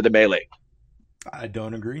 8 is better than Melee. I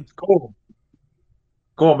don't agree. Cool.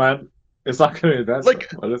 Cool, man. It's not gonna be that, Like-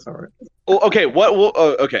 but it's all right. Oh, okay, what? Well,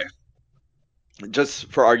 okay,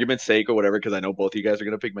 just for argument's sake or whatever, because I know both of you guys are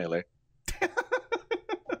gonna pick Melee.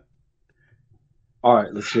 All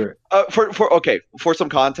right, let's hear it. For some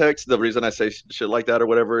context, the reason I say shit like that or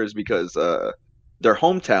whatever is because their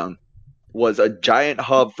hometown was a giant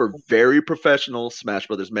hub for very professional Smash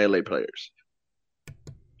Brothers Melee players.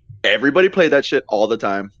 Everybody played that shit all the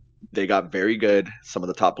time. They got very good. Some of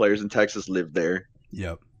the top players in Texas lived there.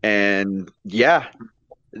 Yep. And yeah,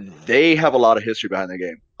 they have a lot of history behind the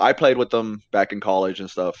game. I played with them back in college and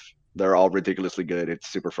stuff. They're all ridiculously good. It's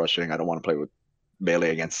super frustrating. I don't want to play with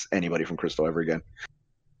Melee against anybody from Crystal ever again.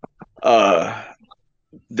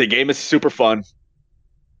 The game is super fun.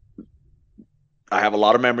 I have a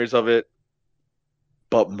lot of memories of it.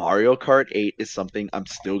 But Mario Kart 8 is something I'm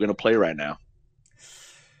still going to play right now.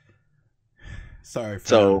 Sorry.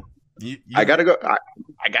 So you I gotta go.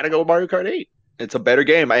 I gotta go with Mario Kart 8. It's a better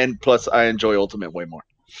game, and plus I enjoy Ultimate way more.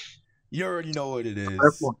 You already know what it is.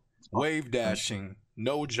 Fair point. Wave dashing,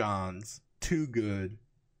 no Johns, too good.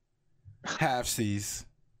 Halfsies.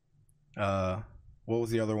 What was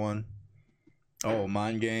the other one? Oh,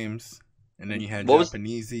 mind games. And then you had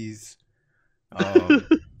Japanesies.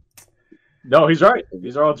 No, he's right.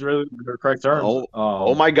 These are all really the correct terms.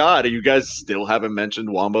 Oh my God! You guys still haven't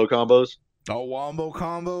mentioned wombo combos. Oh, wombo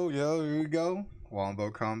combo. Yeah, here we go. Wombo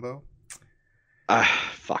combo.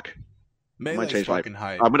 Fuck. Melee's fucking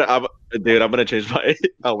hype. I'm gonna change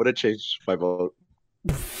my vote.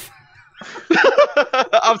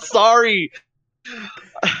 I'm sorry.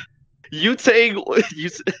 You saying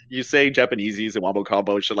Japanesies and wombo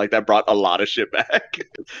combo and shit like that brought a lot of shit back.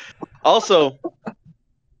 Also,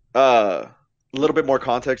 a little bit more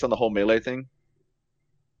context on the whole Melee thing.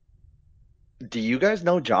 Do you guys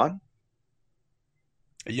know John?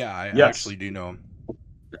 Yeah, I actually do know him.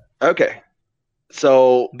 Okay.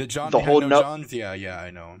 So the John the whole Johns, yeah,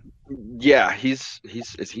 I know him. Yeah, is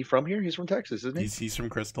he from here? He's from Texas, isn't he? He's from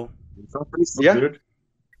Crystal. Yeah. Dude.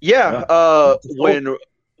 Yeah.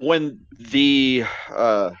 When the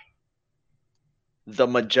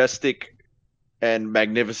majestic and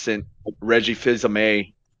magnificent Reggie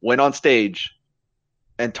Fils-Aimé went on stage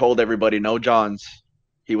and told everybody no Johns,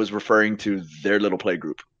 he was referring to their little play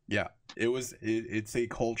group. Yeah, it's a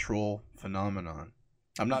cultural phenomenon.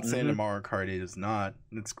 I'm not saying that Mario Kart 8 is not.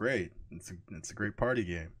 It's great. It's a great party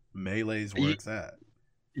game. Melee's where it's at.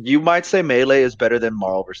 You might say Melee is better than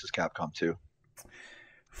Marvel vs. Capcom 2.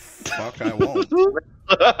 Fuck, I won't.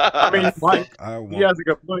 I mean, I won't. he has a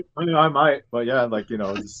good point. I mean, I might, but yeah,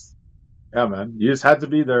 yeah, man. You just had to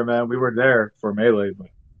be there, man. We were there for Melee, but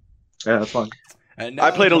yeah, that's fun. And now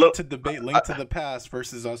I played a little to debate Link to the Past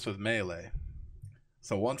versus us with Melee.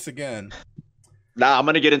 So once again, I'm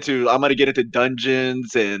gonna get into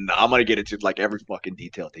dungeons and I'm gonna get into like every fucking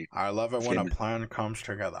detail, dude. I love it when a plan comes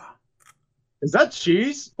together. Is that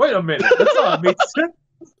cheese? Wait a minute. That's not meat.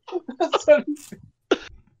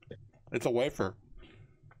 It's a wafer.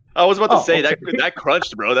 I was about to say that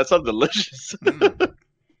crunched, bro. That sounds delicious.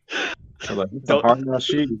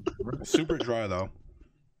 Super dry though.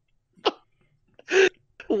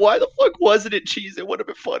 Why the fuck wasn't it cheese? It would have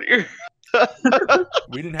been funnier.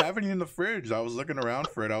 We didn't have any in the fridge. I was looking around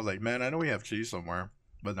for it. I was like, man, I know we have cheese somewhere,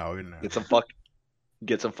 but no, we didn't have.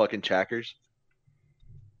 Get some fucking Chackers.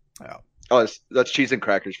 Yeah. Oh, that's cheese and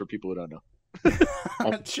crackers for people who don't know.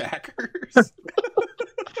 Chackers.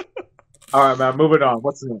 All right, man. Moving on.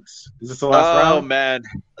 What's next? Is this the last round? Oh man.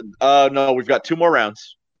 No, we've got 2 more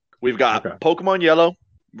rounds. We've got Pokemon Yellow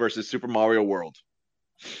versus Super Mario World.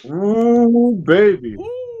 Ooh, baby.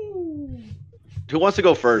 Ooh. Who wants to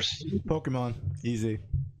go first? Pokemon. Easy.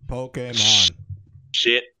 Pokemon.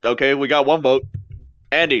 Shit. Okay, we got 1 vote.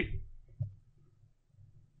 Andy.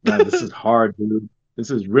 Man, this is hard, dude.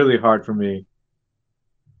 This is really hard for me.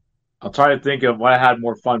 I'll try to think of what I had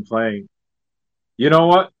more fun playing. You know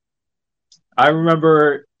what? I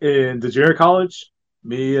remember in the junior college,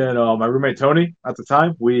 me and my roommate Tony at the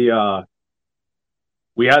time, we had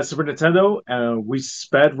Super Nintendo and we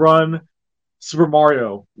sped run Super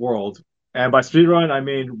Mario World. And by speed run, I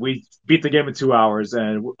mean we beat the game in 2 hours.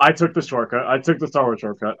 And I took the shortcut. I took the Star Wars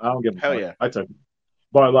shortcut. I don't give a fuck. Hell yeah. I took it.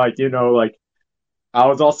 But I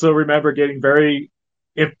was also remember getting very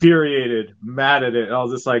infuriated, mad at it. I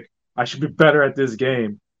was just like, I should be better at this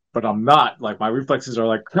game, but I'm not. Like my reflexes are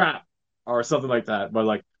like crap or something like that.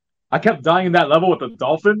 But I kept dying in that level with the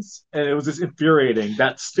dolphins, and it was just infuriating.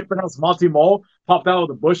 That stupid ass Monty Mole popped out of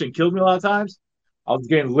the bush and killed me a lot of times. I was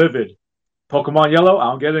getting livid. Pokemon Yellow, I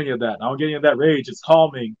don't get any of that. I don't get any of that rage. It's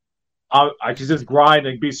calming. I can just grind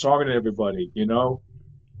and be stronger than everybody, you know?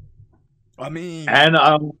 I mean... And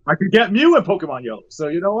I could get Mew in Pokemon Yellow. So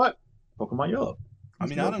you know what? Pokemon Yellow. I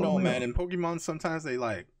mean, I don't know, man. In Pokemon, sometimes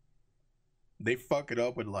they fuck it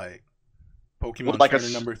up with Pokemon trainer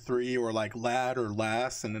number 3 or lad or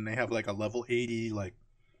last, and then they have a level 80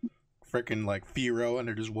 freaking Fearow, and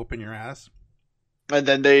they're just whooping your ass. And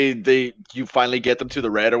then you finally get them to the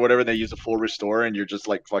red or whatever. They use a full restore, and you're just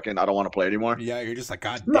fucking. I don't want to play anymore. Yeah, you're just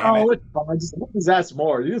God damn no, it. It's fine. Just whoop his ass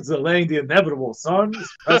more. You're delaying the inevitable, son.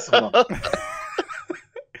 Just press him up.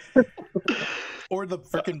 Or the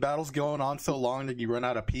freaking battle's going on so long that you run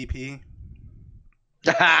out of PP.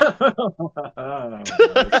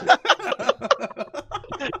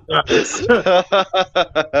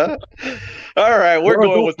 All right, we're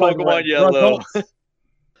going with Pokemon Yellow.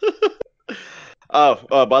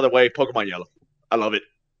 By the way, Pokemon Yellow. I love it.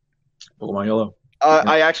 Pokemon Yellow.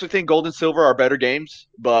 I actually think Gold and Silver are better games,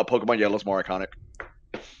 but Pokemon Yellow is more iconic.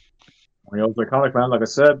 Pokemon Yellow's iconic, man. Like I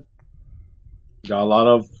said, got a lot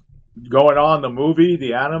of going on. The movie,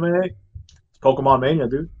 the anime, it's Pokemon Mania,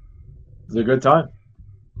 dude. It's a good time.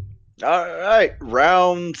 All right,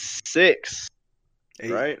 round 6. 8.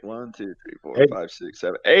 Right? 1, 2, 3, 4, 8. 5, 6,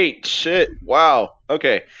 7, 8. Shit. Wow.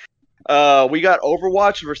 Okay. We got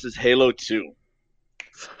Overwatch versus Halo 2.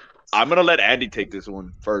 I'm gonna let Andy take this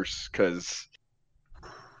one first, because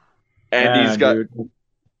Andy's got Dude.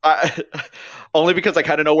 only because I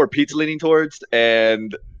kind of know where Pete's leaning towards,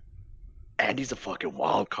 and Andy's a fucking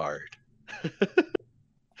wild card.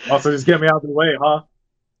 Also, just get me out of the way, huh?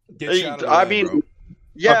 Get you out of the I way, mean, bro.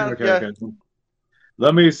 yeah, Okay.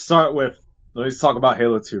 Let me talk about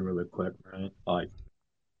Halo 2 really quick, right? Like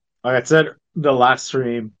I said, the last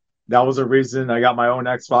stream, that was a reason I got my own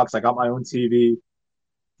Xbox, I got my own TV,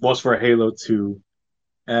 was for Halo 2.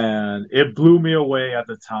 And it blew me away at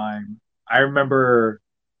the time. I remember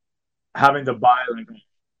having to buy like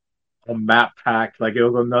a map pack, like it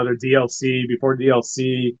was another DLC before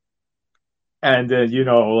DLC, and then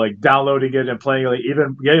like downloading it and playing, like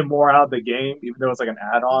even getting more out of the game, even though it's like an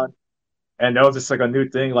add-on, and that was just like a new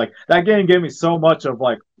thing. Like that game gave me so much of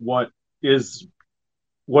like what is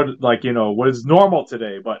normal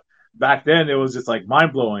today, but back then it was just like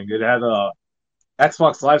mind blowing. It had a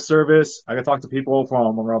Xbox Live service. I could talk to people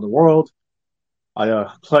from around the world.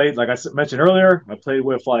 I played, like I mentioned earlier, I played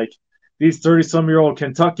with like these 30-some-year-old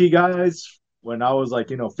Kentucky guys when I was like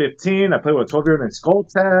 15. I played with a 12-year-old named Skull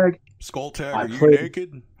Tag. Skull Tag, I are you played-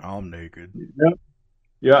 naked? I'm naked. Yep.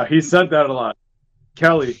 Yeah, he said that a lot.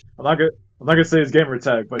 Kelly, I'm not gonna say his gamer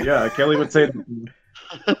tag, but yeah, Kelly would say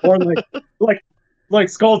that. Or like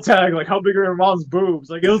Skull Tag, like how big are your mom's boobs?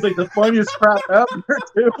 Like it was like the funniest crap ever,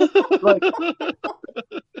 too. Like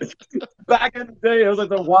back in the day, it was like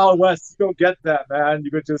the Wild West. You go get that, man.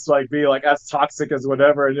 You could just like be like as toxic as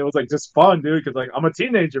whatever, and it was like just fun, dude. Because like I'm a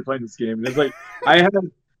teenager playing this game, and it's like I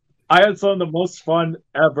had some of the most fun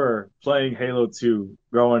ever playing Halo 2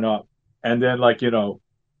 growing up, and then like just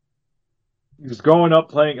growing up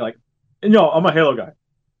playing like, I'm a Halo guy.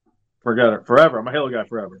 Forget it forever. I'm a Halo guy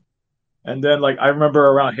forever. And then like I remember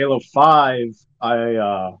around Halo 5,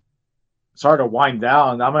 I started to wind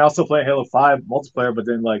down. I'm also playing Halo 5 multiplayer, but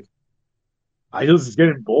then like I was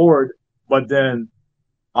getting bored. But then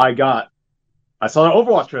I saw the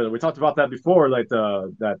Overwatch trailer. We talked about that before, like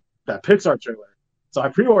that Pixar trailer. So I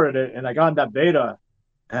pre-ordered it and I got in that beta.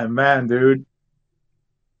 And man, dude,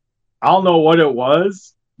 I don't know what it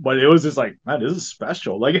was, but it was just like, man, this is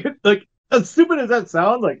special. Like like as stupid as that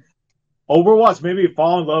sounds, like Overwatch made me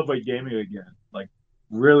fall in love with gaming again. Like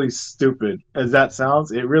really stupid as that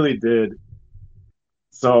sounds, it really did.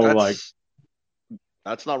 So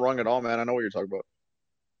that's not wrong at all, man. I know what you're talking about.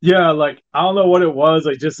 Yeah, like I don't know what it was,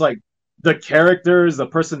 like just like the characters, the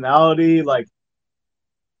personality, like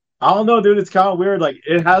I don't know, dude. It's kind of weird. Like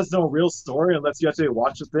it has no real story unless you actually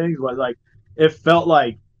watch the things, but like it felt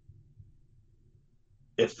like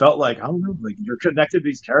I don't know, like you're connected to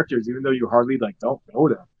these characters even though you hardly like don't know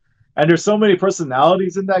them. And there's so many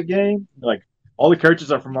personalities in that game. Like all the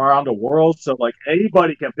characters are from around the world, so like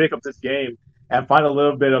anybody can pick up this game and find a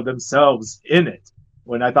little bit of themselves in it.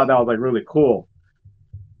 When I thought that was like really cool.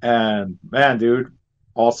 And man, dude,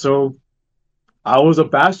 also I was a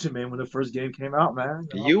Bastion man when the first game came out, man.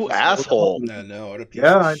 You asshole. No, what a piece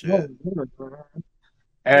Yeah, of I shit. know.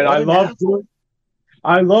 And What I an love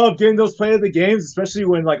asshole. getting those play of the games, especially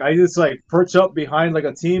when like I just like perch up behind like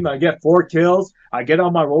a team, I get 4 kills, I get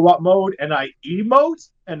on my robot mode and I emote,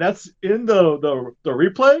 and that's in the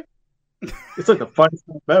replay. It's like the funniest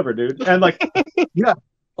stuff ever, dude. And like yeah,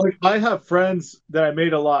 like I have friends that I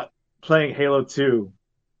made a lot playing Halo 2.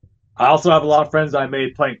 I also have a lot of friends that I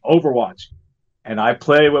made playing Overwatch. And I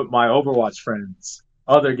play with my Overwatch friends,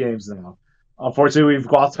 other games now. Unfortunately, we've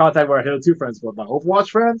lost contact with our Halo 2 friends, but my Overwatch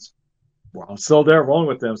friends, well, I'm still there rolling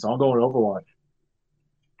with them, so I'm going Overwatch.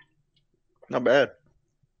 Not bad.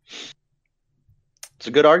 It's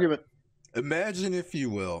a good argument. Imagine, if you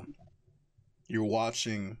will, you're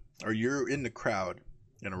watching, or you're in the crowd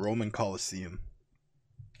in a Roman Coliseum,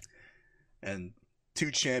 and 2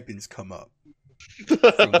 champions come up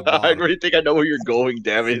the I bottom. really think I know where you're going,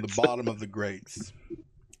 damn from it. the bottom of the grates.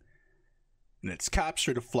 And it's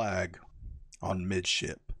capture the flag on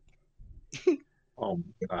midship. Oh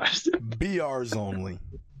my gosh. BRs only.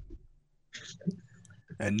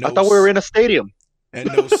 And no I thought we were in a stadium. and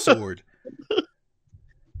no sword.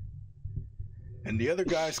 And the other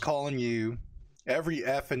guy's calling you every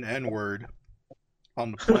F and N word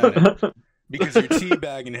on the planet because you're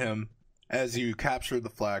teabagging him as you capture the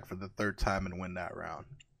flag for the 3rd time and win that round.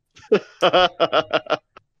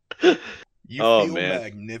 You Oh, feel man.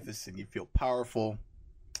 magnificent. You feel powerful.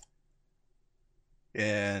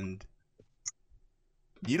 And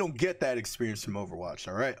you don't get that experience from Overwatch,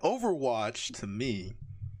 all right? Overwatch, to me,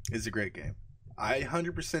 is a great game. I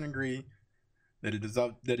 100% agree that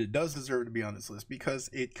it does deserve to be on this list because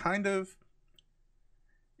it kind of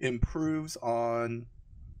improves on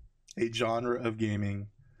a genre of gaming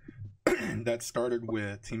that started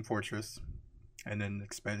with Team Fortress and then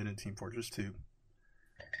expanded into Team Fortress 2.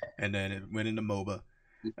 And then it went into MOBA.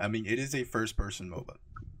 I mean, it is a first-person MOBA.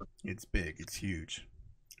 It's big. It's huge.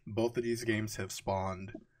 Both of these games have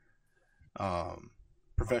spawned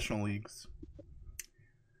professional leagues.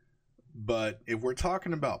 But if we're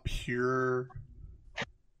talking about pure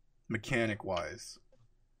mechanic-wise,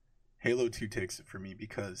 Halo 2 takes it for me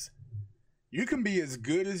because you can be as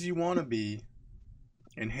good as you want to be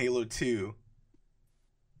in Halo 2,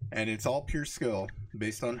 and it's all pure skill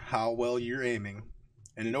based on how well you're aiming.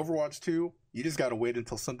 And in Overwatch 2, you just gotta wait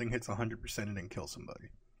until something hits 100% and then kill somebody.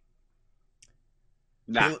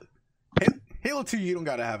 Nah. Halo 2, you don't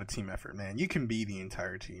gotta have a team effort, man. You can be the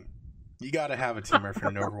entire team. You gotta have a team effort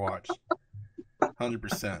in Overwatch.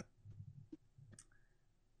 100%.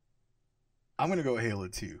 I'm gonna go Halo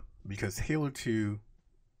 2 because Halo 2,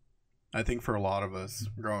 I think for a lot of us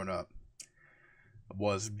growing up,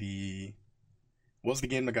 was the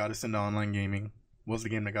game that got us into online gaming, was the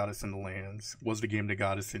game that got us into LANs, was the game that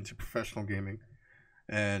got us into professional gaming.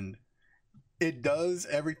 And it does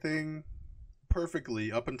everything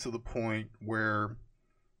perfectly up until the point where,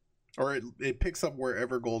 or it picks up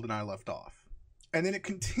wherever GoldenEye left off. And then it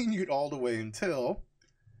continued all the way until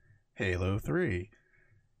Halo 3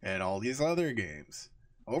 and all these other games.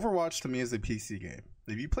 Overwatch to me is a PC game.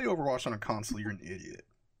 If you play Overwatch on a console, you're an idiot.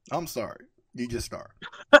 I'm sorry. You just are.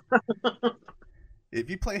 If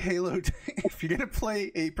you play Halo, if you're gonna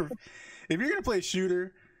play a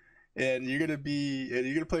shooter, and you're gonna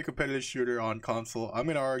play a competitive shooter on console, I'm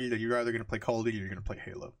gonna argue that you're either gonna play Call of Duty or you're gonna play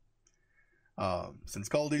Halo. Since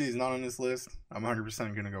Call of Duty is not on this list, I'm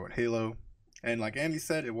 100% gonna go with Halo. And like Andy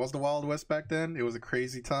said, it was the Wild West back then. It was a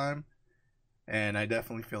crazy time, and I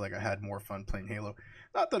definitely feel like I had more fun playing Halo.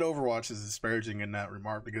 Not that Overwatch is disparaging in that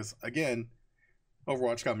remark, because again,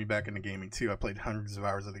 Overwatch got me back into gaming too. I played hundreds of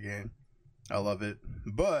hours of the game. I love it.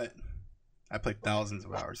 But I played thousands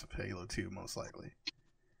of hours of Halo 2, most likely.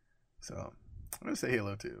 So I'm going to say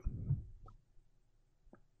Halo 2.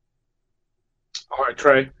 All right,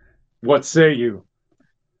 Trey. What say you?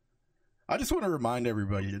 I just want to remind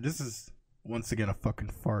everybody that this is, once again, a fucking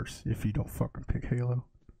farce if you don't fucking pick Halo.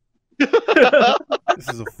 This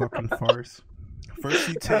is a fucking farce. First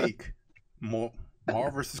you take Marvel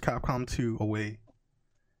vs. Capcom 2 away.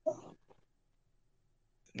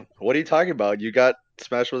 What are you talking about? You got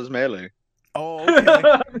Smash Bros. Melee. Oh,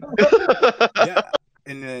 okay. Yeah,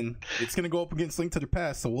 and then it's gonna go up against Link to the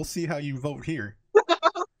Past, so we'll see how you vote here.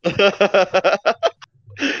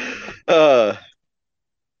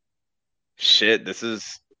 Shit, this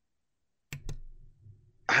is.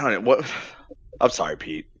 I don't know what. I'm sorry,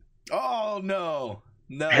 Pete. Oh no,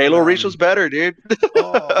 Halo Reach was better, dude.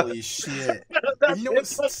 Holy shit! You know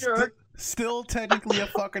what's still technically a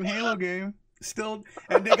fucking Halo game. Still,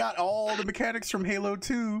 and they got all the mechanics from Halo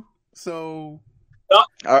 2. So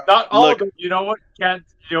not all of it. You know what?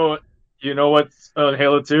 You know what's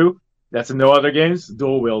Halo 2? That's in no other games.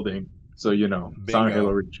 Dual wielding. So it's on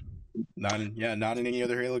Halo Reach. Not in any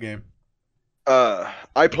other Halo game.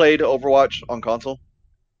 I played Overwatch on console.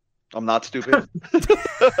 I'm not stupid.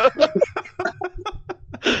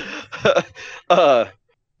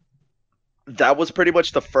 That was pretty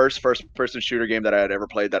much the first person shooter game that I had ever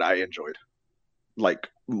played that I enjoyed. Like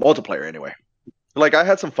multiplayer anyway. Like I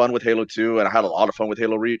had some fun with Halo 2 and I had a lot of fun with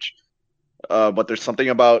Halo Reach. But there's something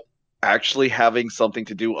about actually having something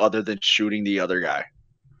to do other than shooting the other guy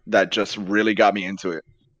that just really got me into it.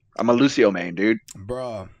 I'm a Lucio main, dude.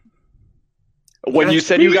 Bruh. When you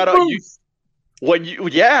said you gotta when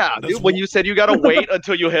you said you gotta wait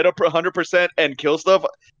until you hit up 100% and kill stuff,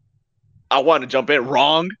 I want to jump in.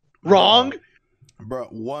 Wrong. Bro,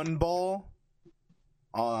 one ball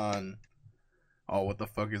on. Oh, what the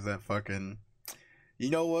fuck is that fucking? You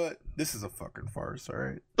know what? This is a fucking farce,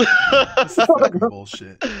 alright? This is fucking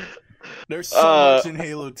bullshit. There's so much in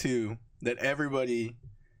Halo 2 that everybody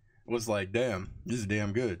was like, damn, this is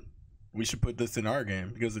damn good. We should put this in our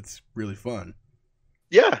game because it's really fun.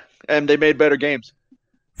 Yeah, and they made better games.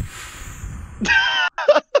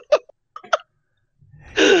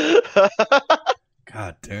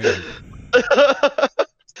 God damn.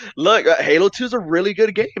 Look, Halo 2 is a really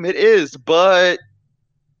good game. It is, but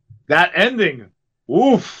that ending,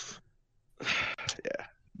 oof. Yeah.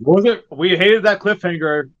 Was it? We hated that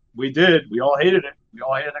cliffhanger. We did. We all hated it. We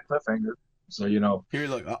all hated that cliffhanger. So Here,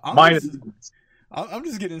 look. I'm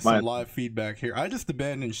just getting some live feedback here. I just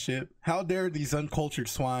abandoned ship. How dare these uncultured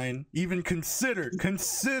swine even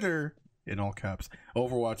consider, in all caps,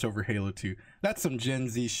 Overwatch over Halo 2. That's some Gen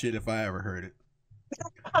Z shit if I ever heard it.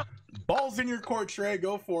 Balls in your court, Trey.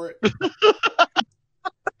 Go for it.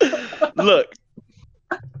 Look.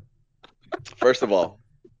 First of all,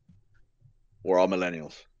 we're all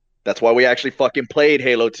millennials. That's why we actually fucking played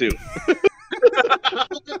Halo 2.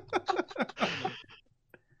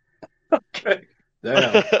 Okay.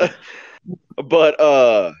 Damn. But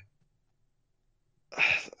I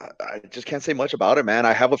just can't say much about it, man.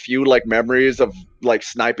 I have a few like memories of like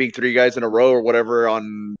sniping 3 guys in a row or whatever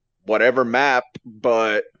on whatever map,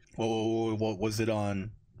 but What was it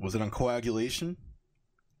on? Was it on coagulation?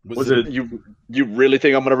 Was it you really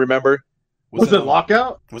think I'm gonna remember? Was it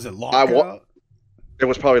Lockout? Was it Lockout? It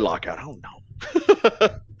was probably Lockout. I don't know.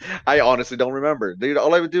 I honestly don't remember. Dude,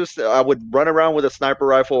 all I would do is I would run around with a sniper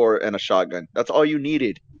rifle and a shotgun. That's all you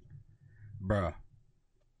needed. Bruh.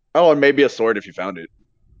 Oh, and maybe a sword if you found it.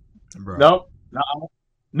 Bruh. Nope. No.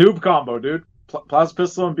 Noob combo, dude. Plasma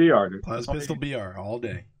pistol and BR, dude. Plasma pistol BR all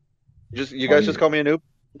day. You guys just call me a noob?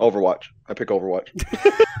 Overwatch. I pick Overwatch.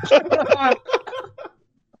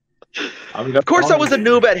 I mean, of course I was a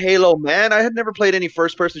noob at Halo, man. I had never played any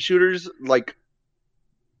first-person shooters. Like,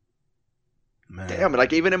 man. Damn,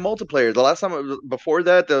 like even in multiplayer. The last time before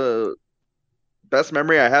that, the best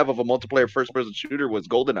memory I have of a multiplayer first-person shooter was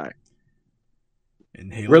GoldenEye.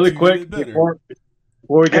 And Halo really 2 quick before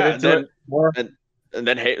we get into it more. And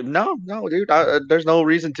then no, dude. There's no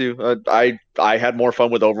reason to. I had more fun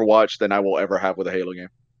with Overwatch than I will ever have with a Halo game.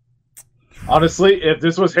 Honestly, if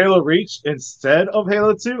this was Halo Reach instead of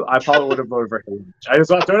Halo 2, I probably would have voted for Halo Reach. I just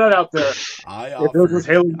want to throw that out there. If this was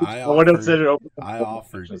Halo Reach, I would have said it over. I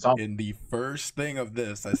offered in the first thing of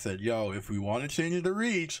this. I said, "Yo, if we want to change it to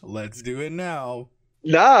Reach, let's do it now."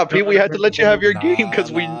 Nah, Pete, we had to let you have your game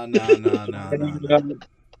because we.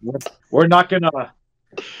 We're not gonna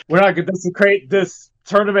desecrate this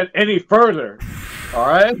tournament any further. All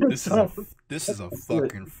right. This is a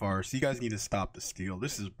fucking farce. You guys need to stop the steal.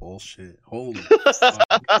 This is bullshit. Holy fuck.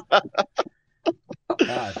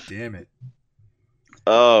 God damn it.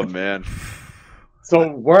 Oh man.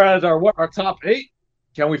 So we're at our top 8.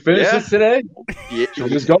 Can we finish this today? Yeah. Should we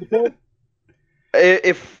just go for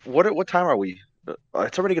it? What time are we?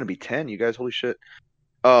 It's already gonna be 10. You guys, holy shit.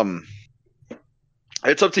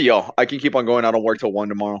 It's up to y'all. I can keep on going. I don't work till 1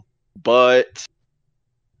 tomorrow, but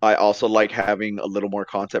I also like having a little more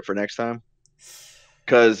content for next time.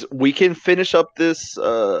 Because we can finish up this.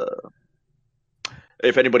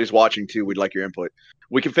 If anybody's watching too, we'd like your input.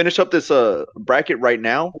 We can finish up this bracket right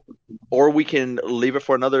now, or we can leave it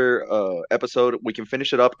for another episode. We can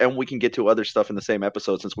finish it up, and we can get to other stuff in the same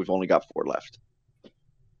episode since we've only got 4 left.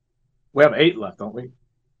 We have 8 left, don't we?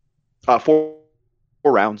 4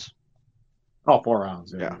 rounds. Oh, 4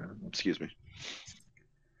 rounds. Yeah. Excuse me.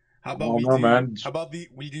 How about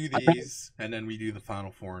we do these and then we do the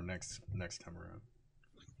final 4 next time around?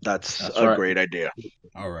 That's a great idea.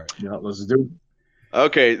 All right. Yeah, let's do it.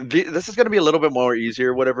 Okay, this is going to be a little bit more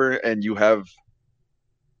easier, whatever, and you have,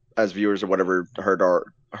 as viewers or whatever,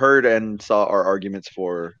 heard and saw our arguments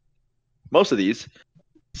for most of these,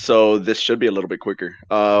 so this should be a little bit quicker.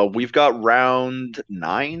 We've got round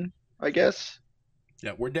 9, I guess.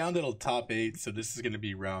 Yeah, we're down to the top 8, so this is going to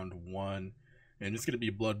be round 1, and it's going to be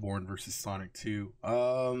Bloodborne versus Sonic 2.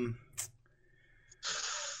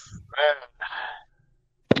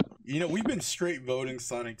 You know, we've been straight voting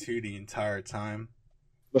Sonic 2 the entire time.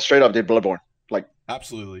 But straight up, dude, Bloodborne. Like,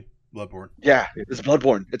 absolutely, Bloodborne. Yeah, it's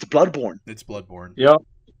Bloodborne. It's Bloodborne. It's Bloodborne. Yep.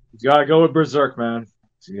 You gotta go with Berserk, man.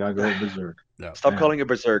 You gotta go with Berserk. Yeah. Stop calling it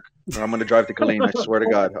Berserk, or I'm gonna drive to Colleen. I swear to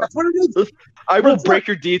God. That's what it is. I will break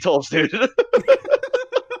your details, dude.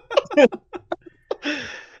 You're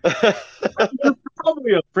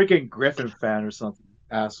probably a freaking Griffin fan or something,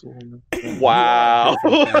 asshole. Wow.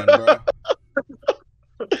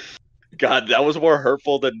 God, that was more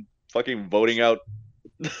hurtful than fucking voting out.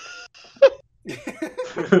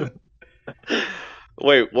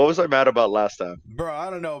 Wait, what was I mad about last time? Bro,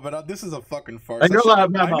 I don't know, but this is a fucking farce. I know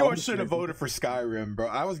I should have voted for Skyrim, bro.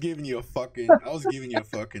 I was giving you a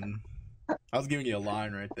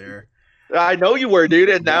line right there. I know you were, dude,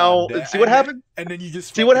 and now see what happened? And then you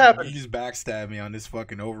just see what happened. You just backstabbed me on this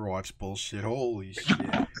fucking Overwatch bullshit. Holy shit.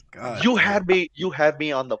 God. You had me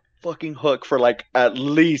on the fucking hook for like at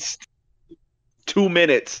least 2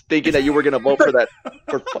 minutes thinking that you were gonna vote for that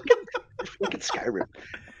for fucking Skyrim.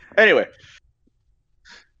 Anyway.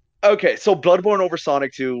 Okay, so Bloodborne over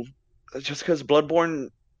Sonic 2, just because Bloodborne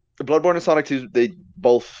and Sonic 2, they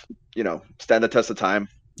both, stand the test of time.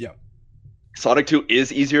 Yeah. Sonic 2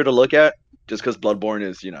 is easier to look at just because Bloodborne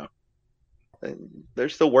is, they're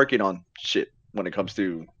still working on shit when it comes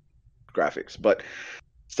to graphics, but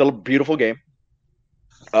still a beautiful game.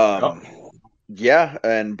 Yeah,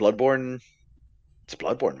 and Bloodborne, it's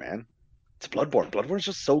Bloodborne, man. It's Bloodborne. Bloodborne's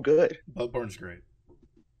just so good. Bloodborne's great.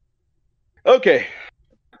 Okay,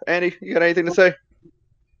 Andy, you got anything to say?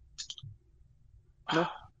 No.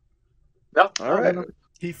 All right.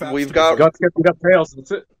 We've got we got Tails.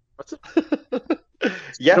 That's it.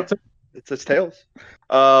 Yeah, it's Tails.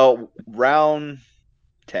 Round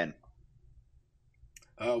 10.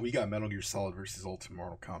 We got Metal Gear Solid versus Ultimate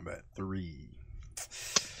Mortal Kombat 3.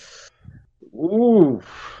 Ooh.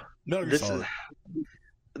 Metal Gear Solid.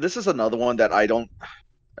 This is another one that I don't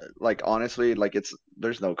like. Honestly, like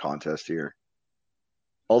there's no contest here.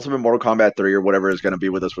 Ultimate Mortal Kombat 3 or whatever is going to be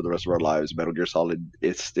with us for the rest of our lives. Metal Gear Solid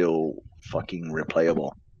is still fucking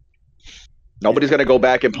replayable. Nobody's going to go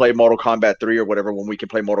back and play Mortal Kombat 3 or whatever when we can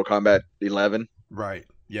play Mortal Kombat 11. Right.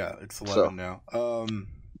 Yeah, it's 11 now.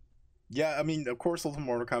 Yeah, I mean, of course, Ultimate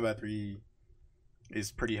Mortal Kombat 3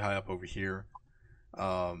 is pretty high up over here.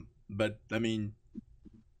 But, I mean,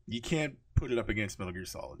 you can't put it up against Metal Gear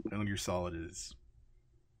Solid. Metal Gear Solid is...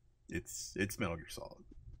 It's Metal Gear Solid.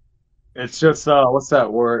 It's just what's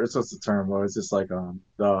that word? It's just a term, though. It's just like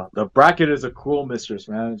the bracket is a cool mistress,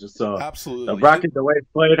 man. Just absolutely the bracket, the way it's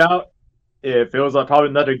played out. If it was probably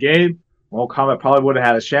another game, Mortal Kombat probably would have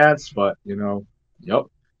had a chance. But yep.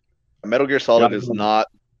 Metal Gear Solid is not.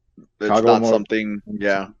 It's not something.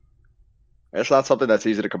 Yeah, it's not something that's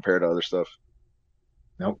easy to compare to other stuff.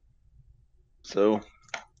 Nope. So.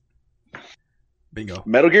 Bingo.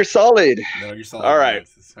 Metal Gear Solid. Metal Gear Solid. All right.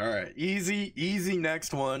 All right. Easy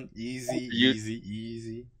next one. Easy.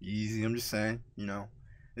 I'm just saying, this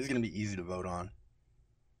is going to be easy to vote on.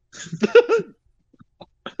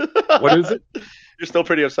 What is it? You're still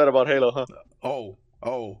pretty upset about Halo, huh?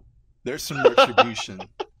 Oh. There's some retribution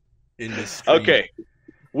in this stream. Okay.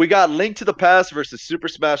 We got Link to the Past versus Super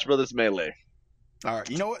Smash Bros. Melee. All right.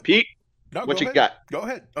 You know what? Pete, no, what you got? Go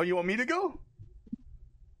ahead. Oh, you want me to go?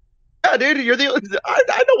 Yeah, dude,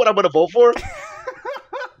 I know what I'm gonna vote for.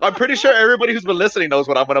 I'm pretty sure everybody who's been listening knows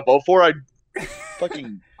what I'm gonna vote for.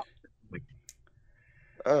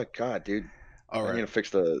 Oh god, dude. All right. I'm gonna fix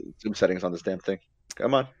the Zoom settings on this damn thing.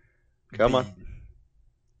 Come on.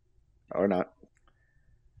 Or not.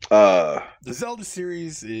 The Zelda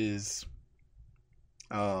series is,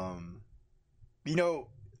 I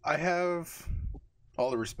have all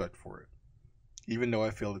the respect for it, even though I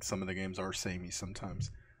feel that some of the games are samey sometimes.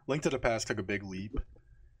 Link to the Past took a big leap,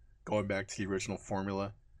 going back to the original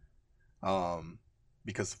formula,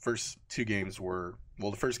 because the first two games were,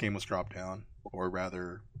 the first game was drop down, or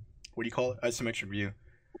rather, what do you call it? Isometric view,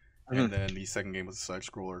 and then the second game was a side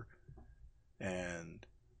scroller, and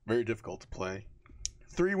very difficult to play.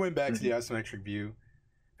 3 went back to the isometric view,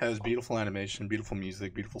 has beautiful animation, beautiful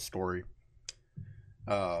music, beautiful story,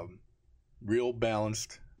 real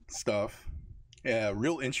balanced stuff,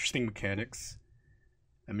 real interesting mechanics.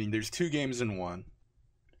 I mean, there's 2 games in one.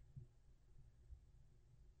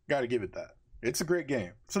 Gotta give it that. It's a great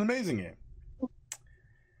game. It's an amazing game.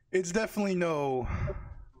 It's definitely no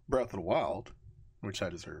Breath of the Wild, which I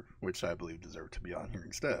believe deserve to be on here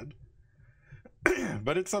instead.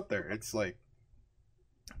 But it's up there. It's like,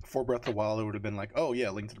 before Breath of the Wild, it would have been like, oh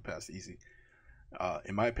yeah, Link to the Past, easy.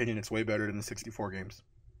 In my opinion, it's way better than the 64 games.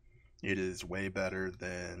 It is way better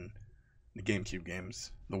than the GameCube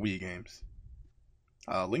games, the Wii games.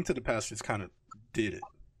 Link to the Past just kind of did it.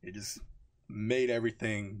 It just made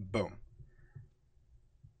everything boom.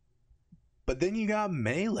 But then you got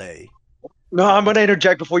Melee. No, I'm gonna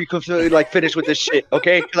interject before you completely finish with this shit,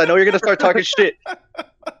 okay? Because I know you're gonna start talking shit.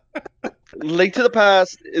 Link to the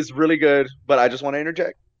Past is really good, but I just want to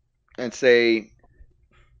interject and say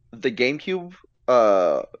the GameCube.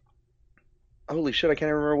 Holy shit, I can't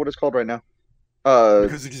even remember what it's called right now.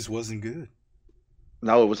 Because it just wasn't good.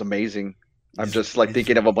 No, it was amazing. I'm just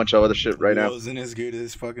thinking of a bunch of other shit right now. It wasn't as good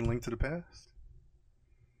as fucking Link to the Past.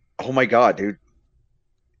 Oh my god, dude.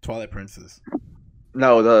 Twilight Princess.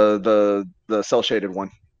 No, the cell shaded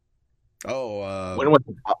one. Oh,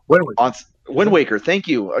 Wind Waker. Thank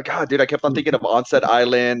you. God, dude, I kept on thinking of Onset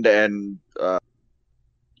Island and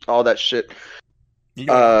all that shit. You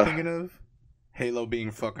know what I'm thinking of? Halo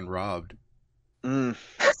being fucking robbed.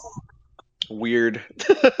 Weird.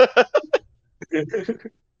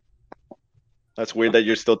 That's weird that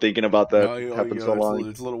you're still thinking about that. Happened so long.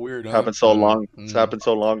 It's a little weird. Huh? Happened so long. It's happened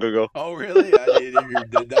so long ago. Oh, really?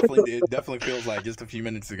 It definitely feels like just a few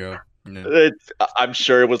minutes ago. I'm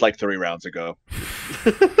sure it was like 3 rounds ago.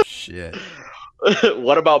 Shit.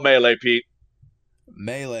 What about Melee, Pete?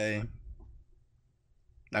 Melee.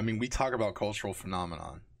 I mean, we talk about cultural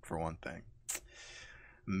phenomenon for one thing.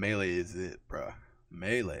 Melee is it, bruh.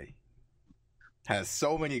 Melee has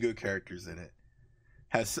so many good characters in it.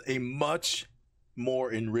 Has a much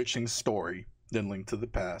more enriching story than Link to the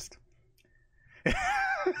Past.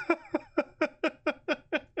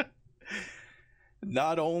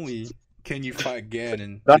 Not only can you fight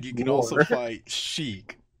Ganon, but you can also fight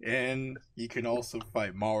Sheik, and you can also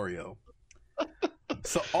fight Mario.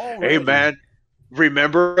 So already, Hey man,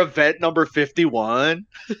 remember event number 51?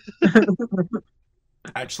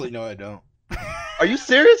 Actually, no, I don't. Are you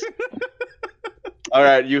serious? All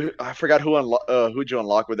right, I forgot who'd you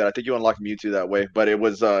unlock with that. I think you unlocked Mewtwo that way, but it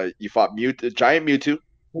was you fought Giant Mewtwo,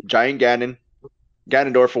 Giant Ganon,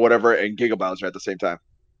 Ganondorf or whatever, and Giga Bowser at the same time.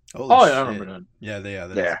 Oh yeah, I remember that. Yeah,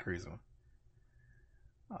 that's a crazy one.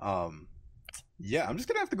 Yeah, I'm just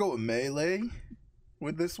gonna have to go with Melee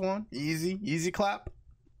with this one. Easy clap.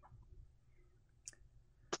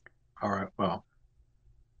 All right, well,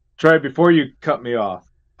 Trey, before you cut me off,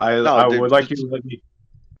 I would like you to let me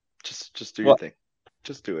just do your thing.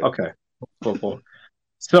 Just do it. Okay, cool.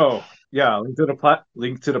 So yeah, Link to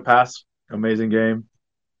the Past, amazing game.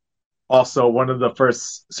 Also, one of the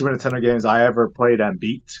first Super Nintendo games I ever played and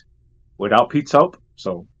beat without Pete's help.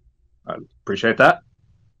 So I appreciate that.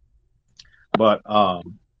 But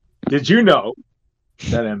did you know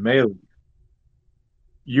that in Melee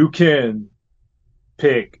you can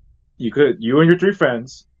pick you and your 3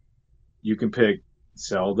 friends, you can pick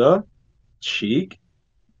Zelda, Sheik,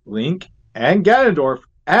 Link, and Ganondorf,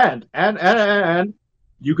 and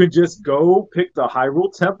you can just go pick the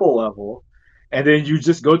Hyrule Temple level, and then you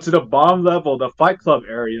just go to the bottom level, the Fight Club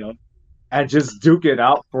area, and just duke it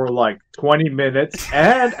out for like 20 minutes.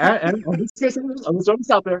 And just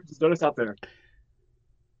throw this out there.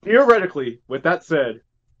 Theoretically, with that said,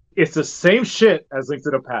 it's the same shit as Link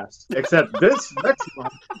to the Past, except this next one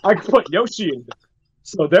I can put Yoshi in.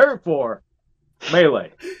 So therefore,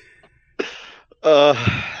 Melee.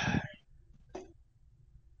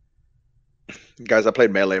 Guys, I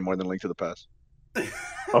played Melee more than Link to the Past.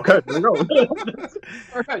 Okay, there we go.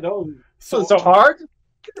 All right, no. So hard?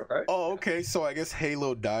 Right. Oh, okay. So I guess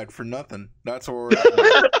Halo died for nothing. That's where we're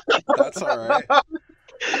at. That's all right.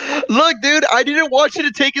 Look, dude, I didn't want you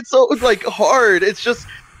to take it so like hard. It's just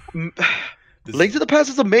Link to the Past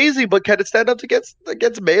is amazing, but can it stand up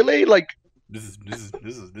against Melee? Like this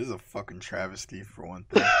is a fucking travesty for one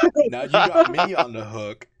thing. Now you got me on the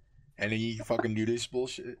hook, and then you fucking do this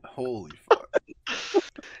bullshit. Holy fuck!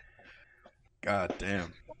 God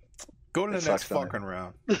damn. Go to the next fucking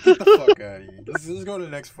round. Get the fuck out of here. Let's go to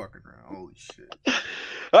the next fucking round. Holy shit.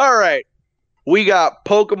 All right. We got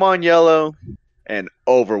Pokemon Yellow and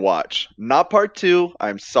Overwatch. Not part 2.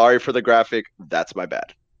 I'm sorry for the graphic. That's my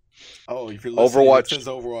bad. Oh, if you're listening, Overwatch. It says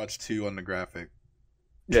Overwatch 2 on the graphic.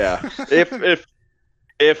 Yeah.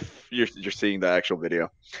 if you're seeing the actual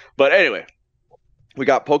video. But anyway, we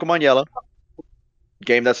got Pokemon Yellow.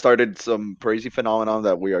 Game that started some crazy phenomenon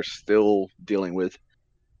that we are still dealing with.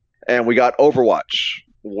 And we got Overwatch,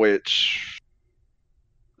 which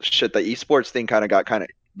the esports thing kind of got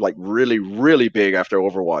like really, really big after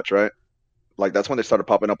Overwatch, right? Like that's when they started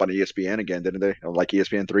popping up on ESPN again, didn't they? Like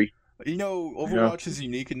ESPN 3. You know, Overwatch is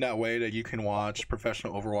unique in that way that you can watch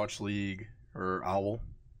Professional Overwatch League or OWL,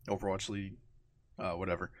 Overwatch League,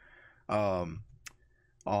 whatever, on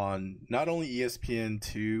not only ESPN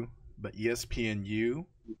 2, but ESPNU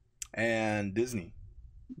and Disney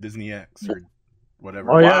X or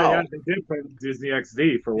whatever. Oh yeah, they did play Disney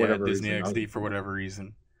XD for whatever reason. Disney XD for whatever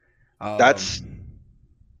reason. That's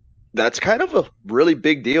kind of a really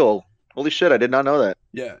big deal. Holy shit, I did not know that.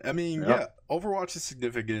 Yeah, I mean, Overwatch is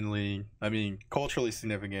culturally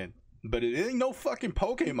significant, but it ain't no fucking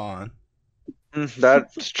Pokemon.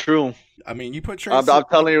 That's true. I mean, you put Tracer.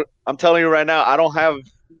 I'm telling you right now, I don't have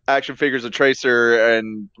action figures of Tracer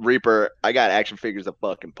and Reaper. I got action figures of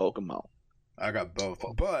fucking Pokemon. I got both,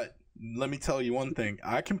 but let me tell you one thing.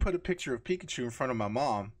 I can put a picture of Pikachu in front of my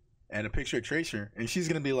mom and a picture of Tracer, and she's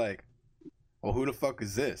going to be like, well, who the fuck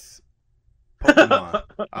is this? Pokemon.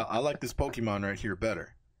 I like this Pokemon right here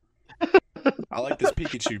better. I like this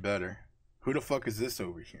Pikachu better. Who the fuck is this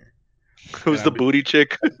over here? Who's the booty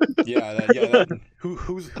chick?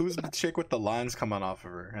 Who's the chick with the lines coming off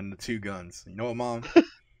of her and the 2 guns? You know what, Mom?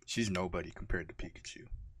 She's nobody compared to Pikachu.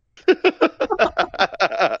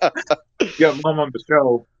 Yeah, Mom on the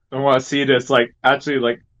show. I want to see this. Like, actually,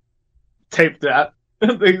 like, tape that.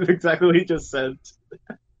 Exactly what he just said.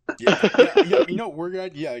 You know,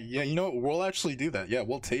 you know, we'll actually do that. Yeah,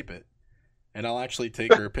 we'll tape it, and I'll actually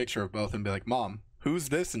take her a picture of both and be like, "Mom, who's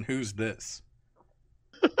this and who's this?"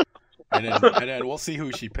 And then we'll see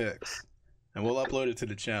who she picks. and we'll upload it to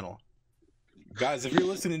the channel. Guys, if you're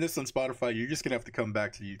listening to this on Spotify, you're just gonna have to come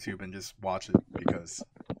back to YouTube and just watch it because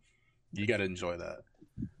you gotta enjoy that.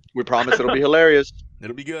 We promise it'll be hilarious.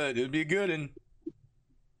 It'll be good. It'll be good. And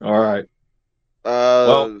All right.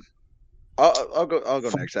 I'll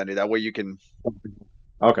go next, Andy. That way you can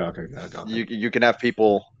Okay. you can have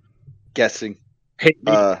people guessing. Hate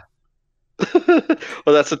me. Well,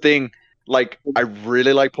 that's the thing. Like, I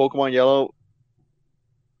really like Pokemon Yellow.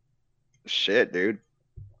 Shit, dude.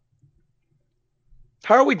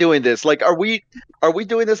 How are we doing this? Like, are we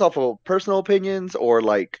doing this off of personal opinions or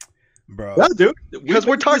like? bro, Yeah, dude. Because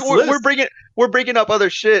we're talking, we're bringing up other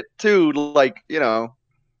shit too. Like, you know,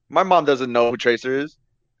 my mom doesn't know who Tracer is,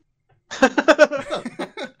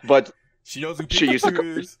 but she knows who She used to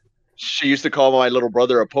Pikachu is. she used to call my little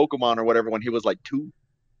brother a Pokemon or whatever when he was like 2.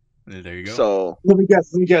 There you go. So Let me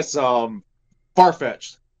guess.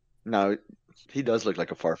 Farfetch'd. no, he does look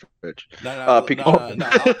like a Farfetch.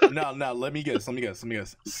 No. Let me guess.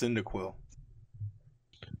 Cyndaquil.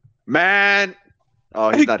 Man,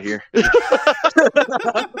 oh, he's not here.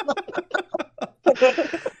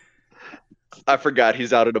 I forgot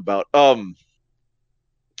he's out and about.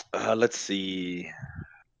 Let's see.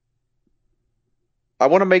 I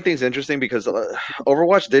want to make things interesting because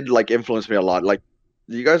Overwatch did like influence me a lot. Like,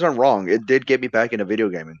 you guys aren't wrong. It did get me back into video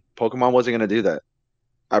gaming. Pokemon wasn't gonna do that.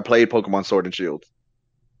 I played Pokemon Sword and Shield.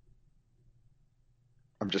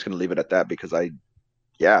 I'm just gonna leave it at that because I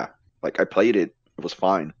played it. It was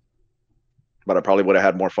fine. But I probably would have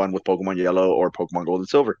had more fun with Pokemon Yellow or Pokemon Gold and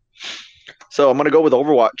Silver. So I'm gonna go with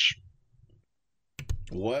Overwatch.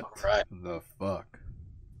 What Right. the fuck?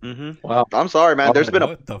 Mm-hmm. Wow. I'm sorry, man. There's been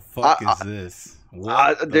What the fuck is this?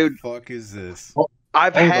 What the dude. fuck is this? Hold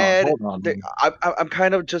on. I'm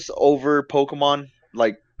kind of just over Pokemon.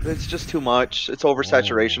 Like, it's just too much. It's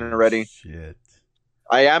oversaturation Oh, already. Shit.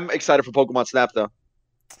 I am excited for Pokemon Snap though.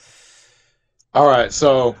 All right.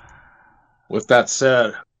 So, with that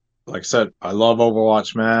said, like I said, I love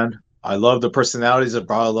Overwatch, man. I love the personalities that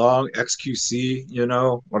brought along XQC. You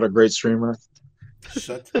know, what a great streamer.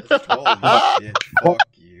 Shut the holy shit. Fuck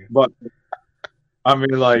you. But I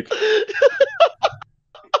mean, like,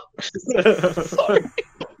 Sorry.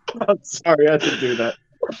 I'm sorry, I had to do that.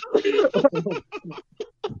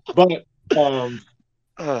 But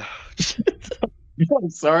I'm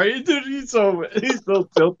sorry, dude. He's so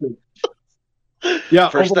tilted. Yeah,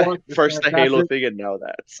 First Overwatch is the Halo fantastic. thing, and now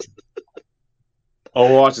that's.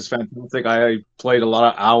 Overwatch is fantastic. I played a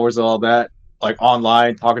lot of hours of all that, like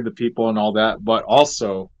online, talking to people and all that. But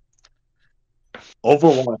also,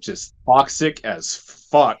 Overwatch is toxic as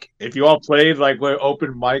fuck. If you all played like with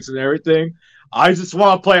open mics and everything, I just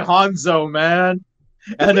want to play Hanzo, man.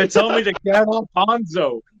 And they tell me to get off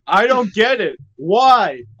Hanzo. I don't get it.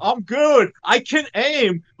 Why? I'm good. I can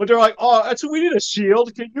aim, but they're like, "Oh, that's we need a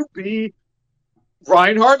shield. Can you be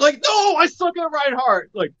Reinhardt?" Like, no, I suck at Reinhardt.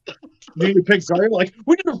 Like, you need to pick Zarya. Like,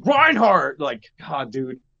 we need a Reinhardt. Like, God,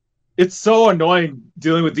 dude, it's so annoying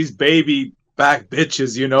dealing with these baby back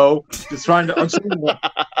bitches. You know, just trying to. I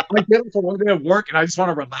get it for one day of work, and I just want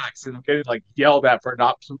to relax, and I'm getting like yelled at for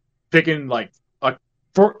not picking like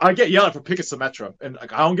I get yelled at for picking Symmetra, and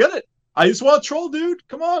like I don't get it. I just want to troll, dude.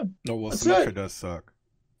 Come on. No, well, That's Symmetra it. does suck.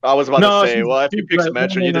 I was about No, to say, she's- well, if you she's pick right.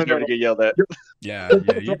 Symmetra, you're just No. going to get yelled at. Yeah. You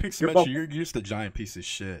pick You're Symmetra, you're just a giant piece of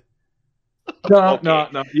shit. No.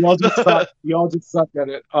 You all just suck at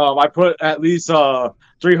it. I put at least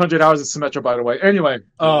 300 hours of Symmetra, by the way. Anyway,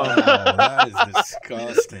 Oh, that is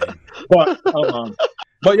disgusting.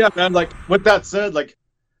 but yeah, man. Like with that said, like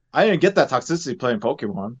I didn't get that toxicity playing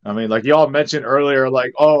Pokemon. I mean, like y'all mentioned earlier,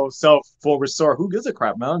 like self full restore. Who gives a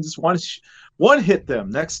crap, man? Just one hit them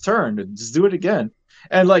next turn and just do it again.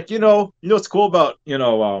 And like you know what's cool about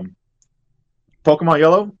Pokemon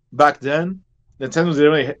Yellow back then. Nintendo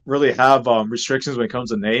didn't really have restrictions when it comes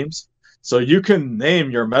to names. So you can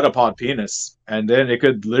name your Metapod Penis, and then it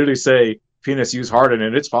could literally say Penis use Harden,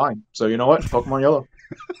 and it's fine. So you know what? Pokemon Yellow.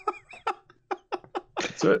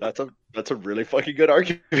 That's it. That's a really fucking good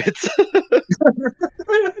argument.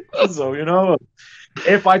 So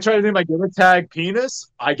if I try to name my gamer tag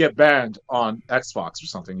Penis, I get banned on Xbox or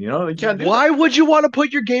something. You can't do Why would you want to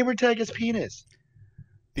put your gamer tag as penis?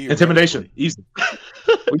 intimidation. Easy.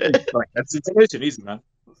 That's intimidation. Easy, man.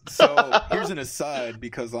 So here's an aside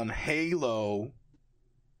because on Halo,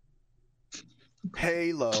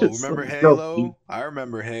 remember Halo? I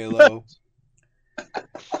remember Halo.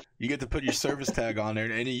 You get to put your service tag on there,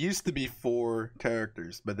 and it used to be 4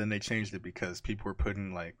 characters, but then they changed it because people were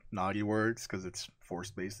putting like naughty words because it's 4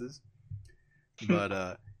 spaces.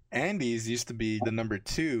 But Andy's used to be the number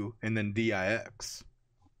 2 and then DIX.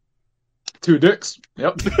 2 dicks.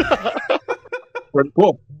 Yep. pretty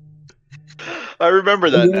cool. I remember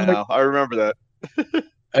that now. I remember that.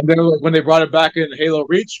 And then like, when they brought it back in Halo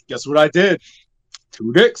Reach, guess what I did?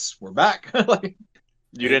 2 dicks. We're back. Like,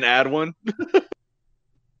 You didn't add one?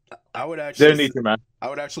 I would actually didn't need to, man. I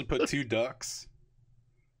would actually put 2 ducks.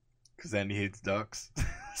 Because Andy hates ducks.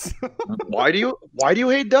 So- Why do you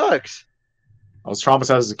hate ducks? I was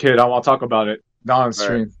traumatized as a kid. I want to talk about it. Not on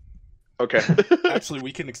stream. Okay. Actually,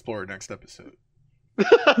 we can explore it next episode.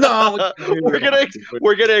 No, we're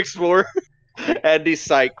gonna explore Andy's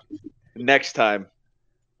psych next time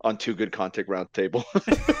on Too Good Content Roundtable.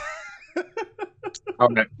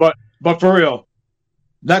 Okay, but for real,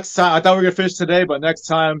 next time I thought we were gonna finish today, but next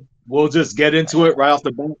time we'll just get into it right off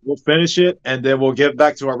the bat. We'll finish it, and then we'll get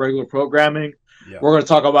back to our regular programming. Yeah. We're gonna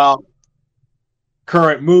talk about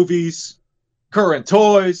current movies, current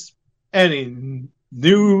toys, any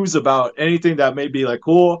news about anything that may be like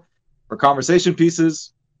cool or conversation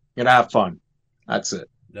pieces. We're gonna have fun. That's it.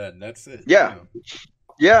 That's it. Yeah.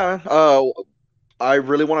 Yeah. I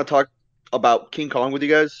really want to talk about King Kong with you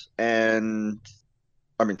guys, and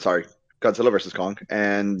sorry, Godzilla vs. Kong.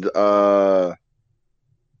 And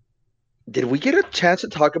did we get a chance to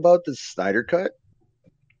talk about the Snyder Cut?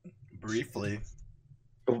 Briefly.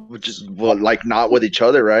 Just like not with each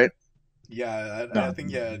other, right? Yeah, I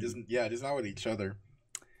think just not with each other.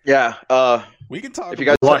 Yeah. We can talk. If you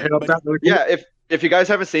guys Want to hit up that really quick? Yeah, if you guys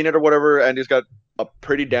haven't seen it or whatever, Andy's got a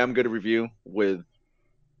pretty damn good review with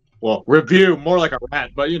Well, review more like a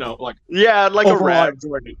rant, but like like a overall, I rap,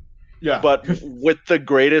 enjoyed it. Yeah, but with the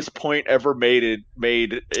greatest point ever made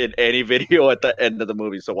in any video at the end of the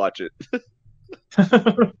movie. So watch it.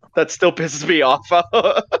 That still pisses me off.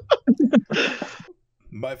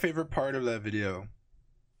 My favorite part of that video.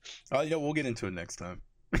 Oh, yeah, we'll get into it next time.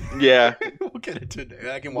 Yeah, We'll get into it.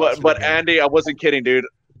 I can watch but it again. Andy, I wasn't kidding, dude.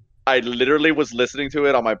 I literally was listening to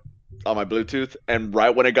it on my Bluetooth, and right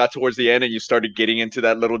when it got towards the end and you started getting into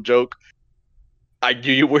that little joke, I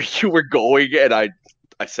knew you were going, and I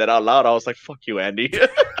said out loud, I was like, "Fuck you, Andy." Go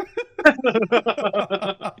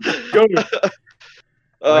to it.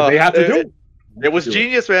 Like they have to do it. It was Do it.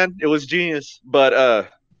 genius, man. It was genius. But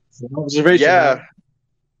It's an observation. yeah, Man.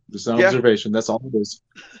 Just an Yeah. observation. That's all it is.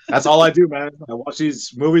 That's all I do, man. I watch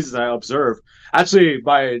these movies and I observe. Actually,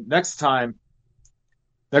 by next time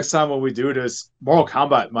when we do this, Mortal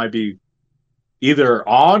Kombat might be either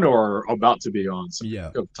on or about to be on. So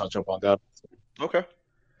Yeah. we'll touch up on that. okay.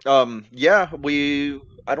 Yeah,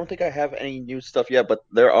 I don't think I have any new stuff yet, but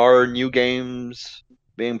there are new games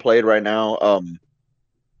being played right now.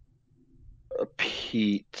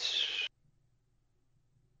 Pete.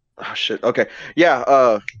 Oh shit. Okay.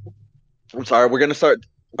 Yeah. I'm sorry.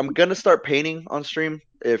 I'm gonna start painting on stream.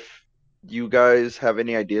 If you guys have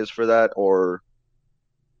any ideas for that or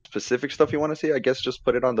specific stuff you want to see, I guess just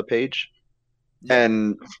put it on the page. Yeah.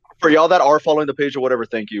 And for y'all that are following the page or whatever,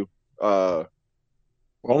 thank you. We're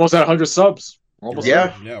almost at 100 subs. We're almost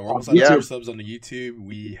Yeah. Yeah, we're almost at Yeah. 100 subs on the YouTube.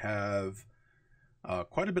 We have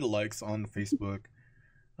quite a bit of likes on Facebook.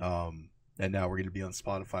 And now we're going to be on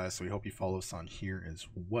Spotify, so we hope you follow us on here as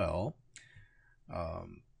well.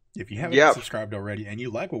 If you haven't Yeah. subscribed already and you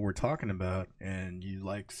like what we're talking about and you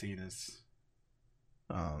like seeing us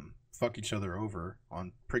fuck each other over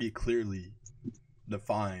on pretty clearly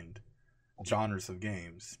defined genres of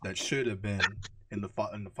games that should have been in the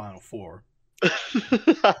Final Four,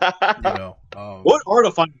 What are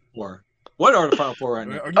the Final Four? What are the Final Four right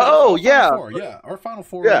now? Oh, our yeah. Final Four, yeah. Our Final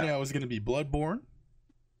Four Yeah. right now is going to be Bloodborne,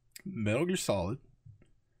 Metal Gear Solid,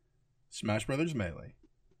 Smash Brothers Melee,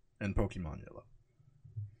 and Pokemon Yellow.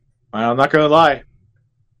 I'm not gonna lie.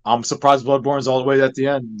 I'm surprised Bloodborne's all the way at the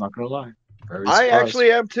end. I'm not gonna lie. Very I surprised.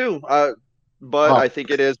 actually am too. But Oh. I think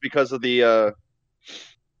it is because of the.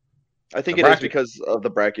 I think The it is bracket. because of the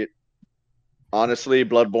bracket. Honestly,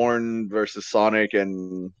 Bloodborne versus Sonic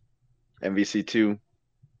and MVC2.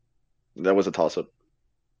 That was a toss-up.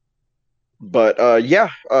 But yeah,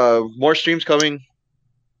 more streams coming.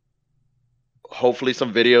 Hopefully,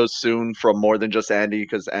 some videos soon from more than just Andy,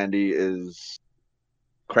 because Andy is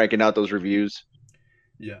cranking out those reviews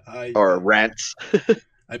Yeah, or rants.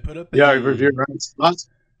 I put up. Yeah, review rights.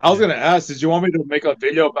 I was gonna ask, did you want me to make a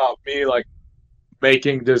video about me like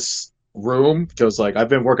making this room? Because like I've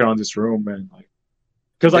been working on this room and like,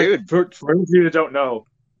 because like Dude. for those of you that don't know,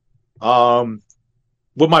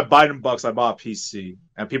 with my Biden bucks, I bought a PC,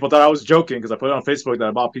 and people thought I was joking because I put it on Facebook that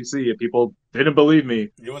I bought a PC, and people didn't believe me,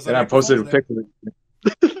 It was and on I posted a April Fool's Day.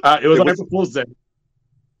 picture. It was It on was- April Fool's Day,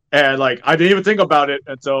 and like I didn't even think about it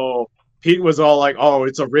until Pete was all like, "Oh,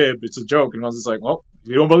 it's a rib, it's a joke," and I was just like, "Well, if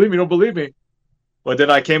you don't believe me, don't believe me." But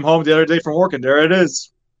then I came home the other day from work, and there it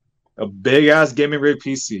is, a big ass gaming rig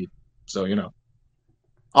PC. So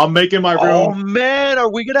I'm making my Oh room. man, are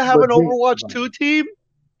we gonna have an Overwatch 2 team?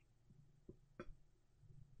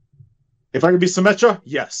 If I can be Symmetra,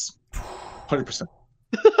 yes, 100%.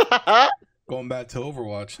 Going back to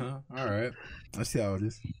Overwatch, huh? All right. I see how it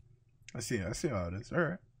is. I see how it is. All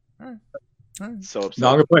right. So upset. No,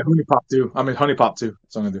 I'm gonna play Honey Pop too. I mean Honey Pop too.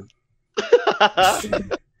 That's what I'm gonna do.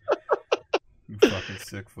 You fucking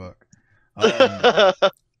sick fuck.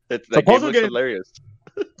 That game puzzle looks game. hilarious.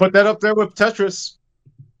 Put that up there with Tetris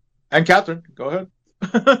and Catherine. Go ahead.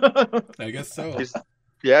 I guess so. He's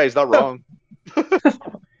not wrong.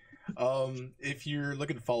 If you're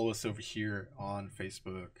looking to follow us over here on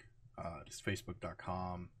Facebook, just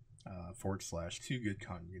facebook.com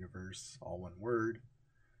 /2goodconuniverse, all one word.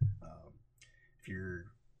 If you're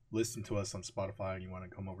listening to us on Spotify and you want to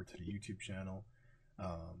come over to the YouTube channel,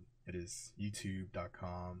 it is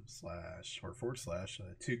youtube.com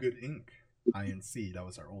 /2goodinc, INC. That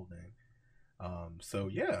was our old name. So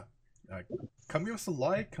yeah, come give us a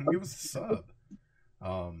like, come give us a sub.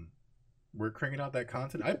 We're cranking out that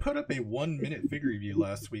content. I put up a 1-minute figure review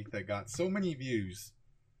last week that got so many views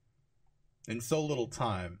in so little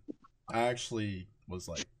time. I actually was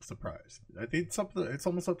like surprised. I think it's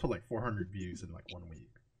almost up to like 400 views in like 1 week.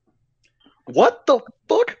 What the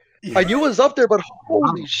fuck? Yeah. I knew it was up there, but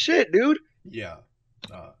holy shit, dude! Yeah.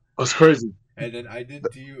 That's crazy. And then I did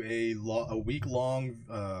do a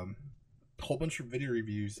week-long whole bunch of video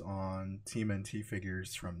reviews on TMNT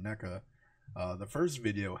figures from NECA. The first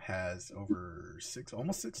video has over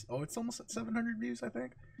almost at 700 views, I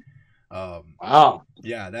think. Wow.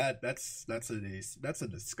 Yeah, that's a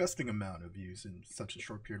disgusting amount of views in such a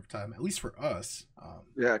short period of time, at least for us.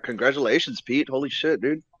 Yeah, congratulations, Pete. Holy shit,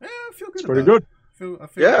 dude. Yeah, I feel good. It's pretty about good. It. I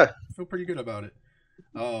feel pretty good about it.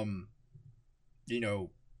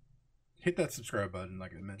 Hit that subscribe button,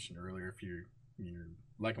 like I mentioned earlier, if you're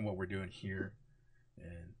liking what we're doing here,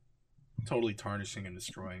 and totally tarnishing and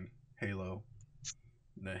destroying Halo,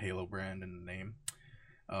 the Halo brand and the name.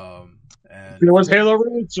 And if it was Halo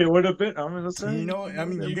Reach, it would have been.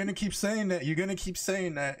 You're gonna keep saying that.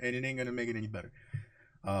 And it ain't gonna make it any better.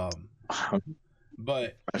 But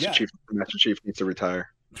Master Chief needs to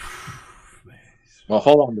retire. Well,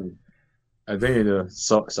 hold on, dude. I think you need to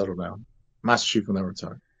settle down. Master Chief will never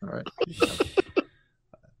retire. All right.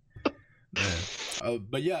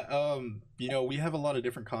 But yeah, we have a lot of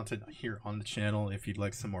different content here on the channel. If you'd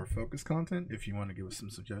like some more focused content, if you want to give us some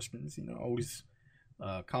suggestions, always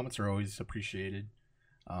comments are always appreciated.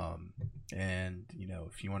 And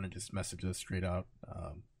if you want to just message us straight out,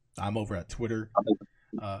 I'm over at Twitter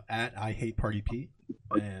at I Hate Party Pete.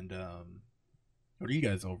 And what are you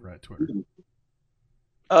guys over at Twitter?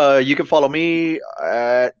 You can follow me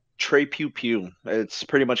at Trey Pew Pew. It's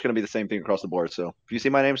pretty much going to be the same thing across the board. So if you see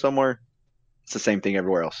my name somewhere, it's the same thing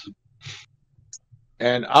everywhere else.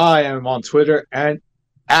 And I am on Twitter and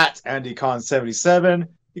at AndyCon77.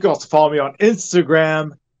 You can also follow me on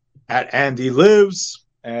Instagram at AndyLives.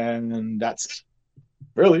 And that's it.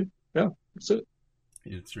 That's it.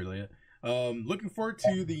 It's really it. Looking forward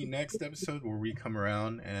to the next episode where we come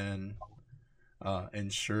around and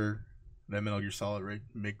ensure that Metal Gear Solid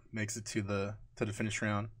makes it to the finish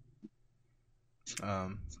round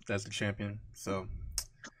as the champion. So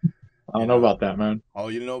I don't know about that, man. Oh,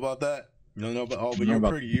 you don't know about that? You don't know about? Oh, but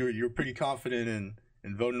you're pretty confident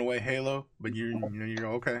in voting away Halo. But you're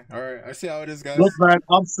okay. All right, I see how it is, guys. Look, man,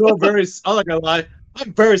 I'm still very. I'm not gonna lie.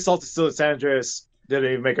 I'm very salty still at San Andreas.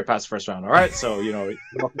 Didn't even make it past the first round. All right, so you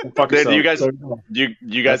guys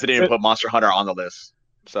didn't even put Monster Hunter on the list.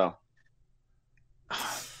 So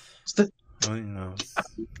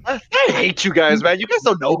I hate you guys, man. You guys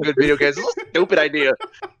don't know good video games. It's a stupid idea.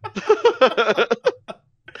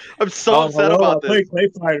 I'm so upset about this. Play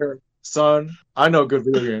Fighter, son. I know good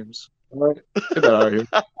video games. All right, get that out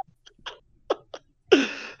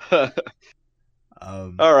of here.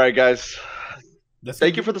 All right, guys.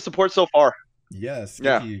 Thank you for the support so far. Yes.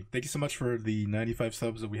 Thank you. Thank you so much for the 95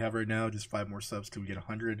 subs that we have right now. Just 5 more subs till we get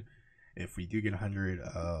 100. If we do get 100,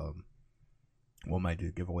 we might do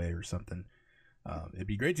a giveaway or something. It'd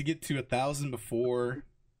be great to get to 1,000 before,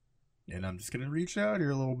 and I'm just gonna reach out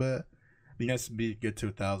here a little bit. It'd be nice to get to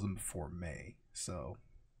 1,000 before May. So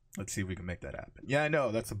let's see if we can make that happen. Yeah, I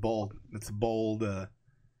know that's a bold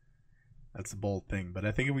thing, but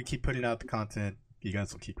I think if we keep putting out the content, you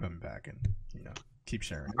guys will keep coming back and keep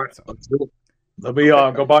sharing. All right, so. Let me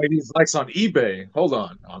go buy these likes on eBay. Hold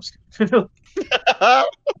on. No, I'm just kidding.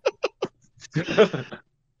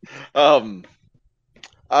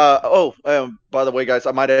 By the way, guys,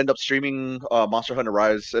 I might end up streaming Monster Hunter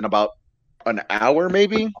Rise in about an hour,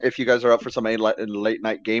 maybe. If you guys are up for some late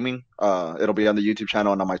night gaming, it'll be on the YouTube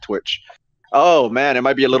channel and on my Twitch. Oh man, it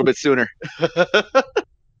might be a little bit sooner. There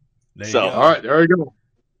you So, go. All right, there we go.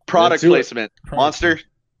 Product Let's do it. placement. Product Monster. placement.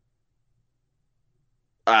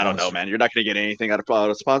 I don't know, Monster. man. You're not gonna get anything out of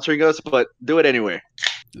sponsoring us, but do it anyway.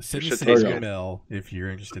 Send should us an taste good. email if you're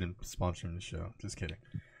interested in sponsoring the show. Just kidding.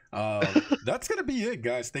 That's gonna be it,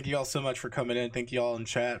 guys. Thank you all so much for coming in. Thank you all in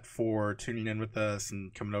chat for tuning in with us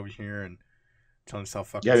and coming over here and telling us how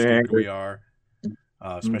fucking Yeah, yeah, stupid yeah. we are.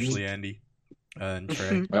 Especially Andy and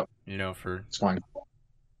Trey. Yep. You know, for It's fine.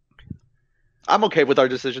 I'm okay with our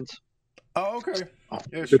decisions. oh, okay, Oh,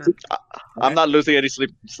 yeah, sure, I'm not losing any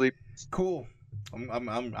sleep. cool.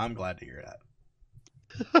 I'm glad to hear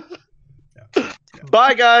that. Yeah.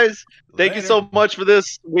 Bye, guys. Thank you Later. so much for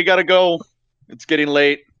this. We gotta go. It's getting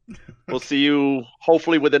late. We'll see you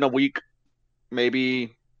hopefully within a week.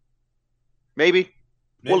 Maybe.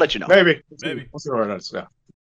 We'll let you know. Maybe. Maybe. We'll see where it is. Yeah.